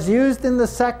that was used in the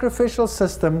sacrificial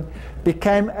system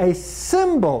became a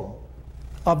symbol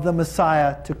of the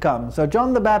Messiah to come. So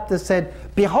John the Baptist said,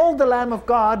 behold the Lamb of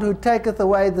God who taketh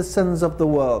away the sins of the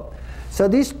world. So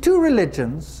these two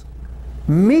religions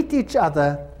meet each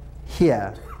other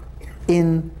here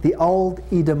in the old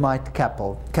Edomite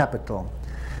capital.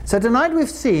 So tonight we've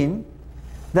seen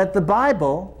that the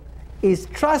Bible is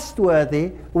trustworthy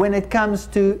when it comes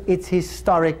to its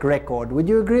historic record. Would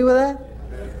you agree with that?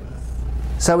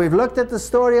 So we've looked at the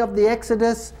story of the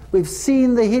Exodus. We've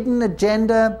seen the hidden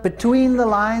agenda between the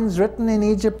lines written in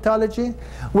Egyptology.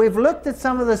 We've looked at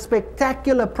some of the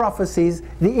spectacular prophecies,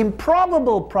 the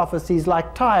improbable prophecies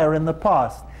like Tyre in the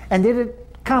past. And did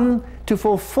it come to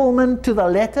fulfillment to the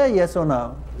letter, yes or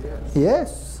no? Yes.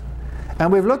 Yes.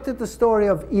 And we've looked at the story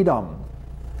of Edom,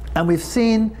 and we've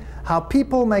seen how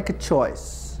people make a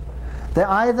choice. They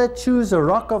either choose a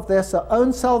rock of their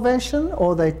own salvation,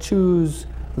 or they choose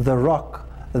the rock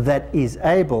that is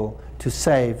able to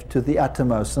save to the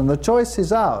uttermost. And the choice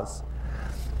is ours.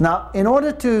 Now, in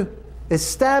order to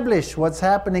establish what's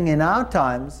happening in our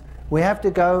times, we have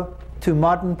to go to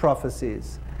modern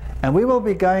prophecies. And we will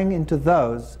be going into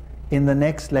those in the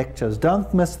next lectures.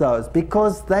 Don't miss those,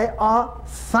 because they are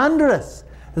thunderous.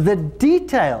 The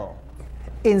detail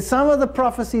in some of the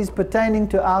prophecies pertaining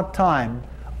to our time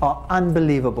are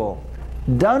unbelievable.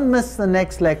 Don't miss the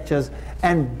next lectures,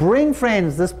 and bring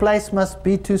friends. This place must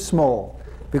be too small,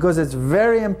 because it's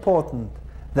very important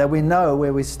that we know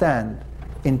where we stand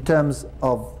in terms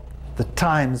of the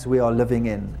times we are living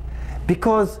in.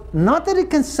 Because not that it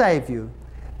can save you,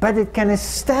 but it can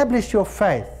establish your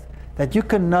faith, that you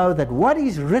can know that what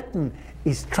is written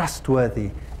is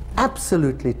trustworthy,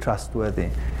 absolutely trustworthy.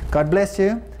 God bless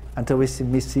you until we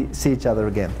see each other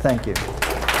again. Thank you.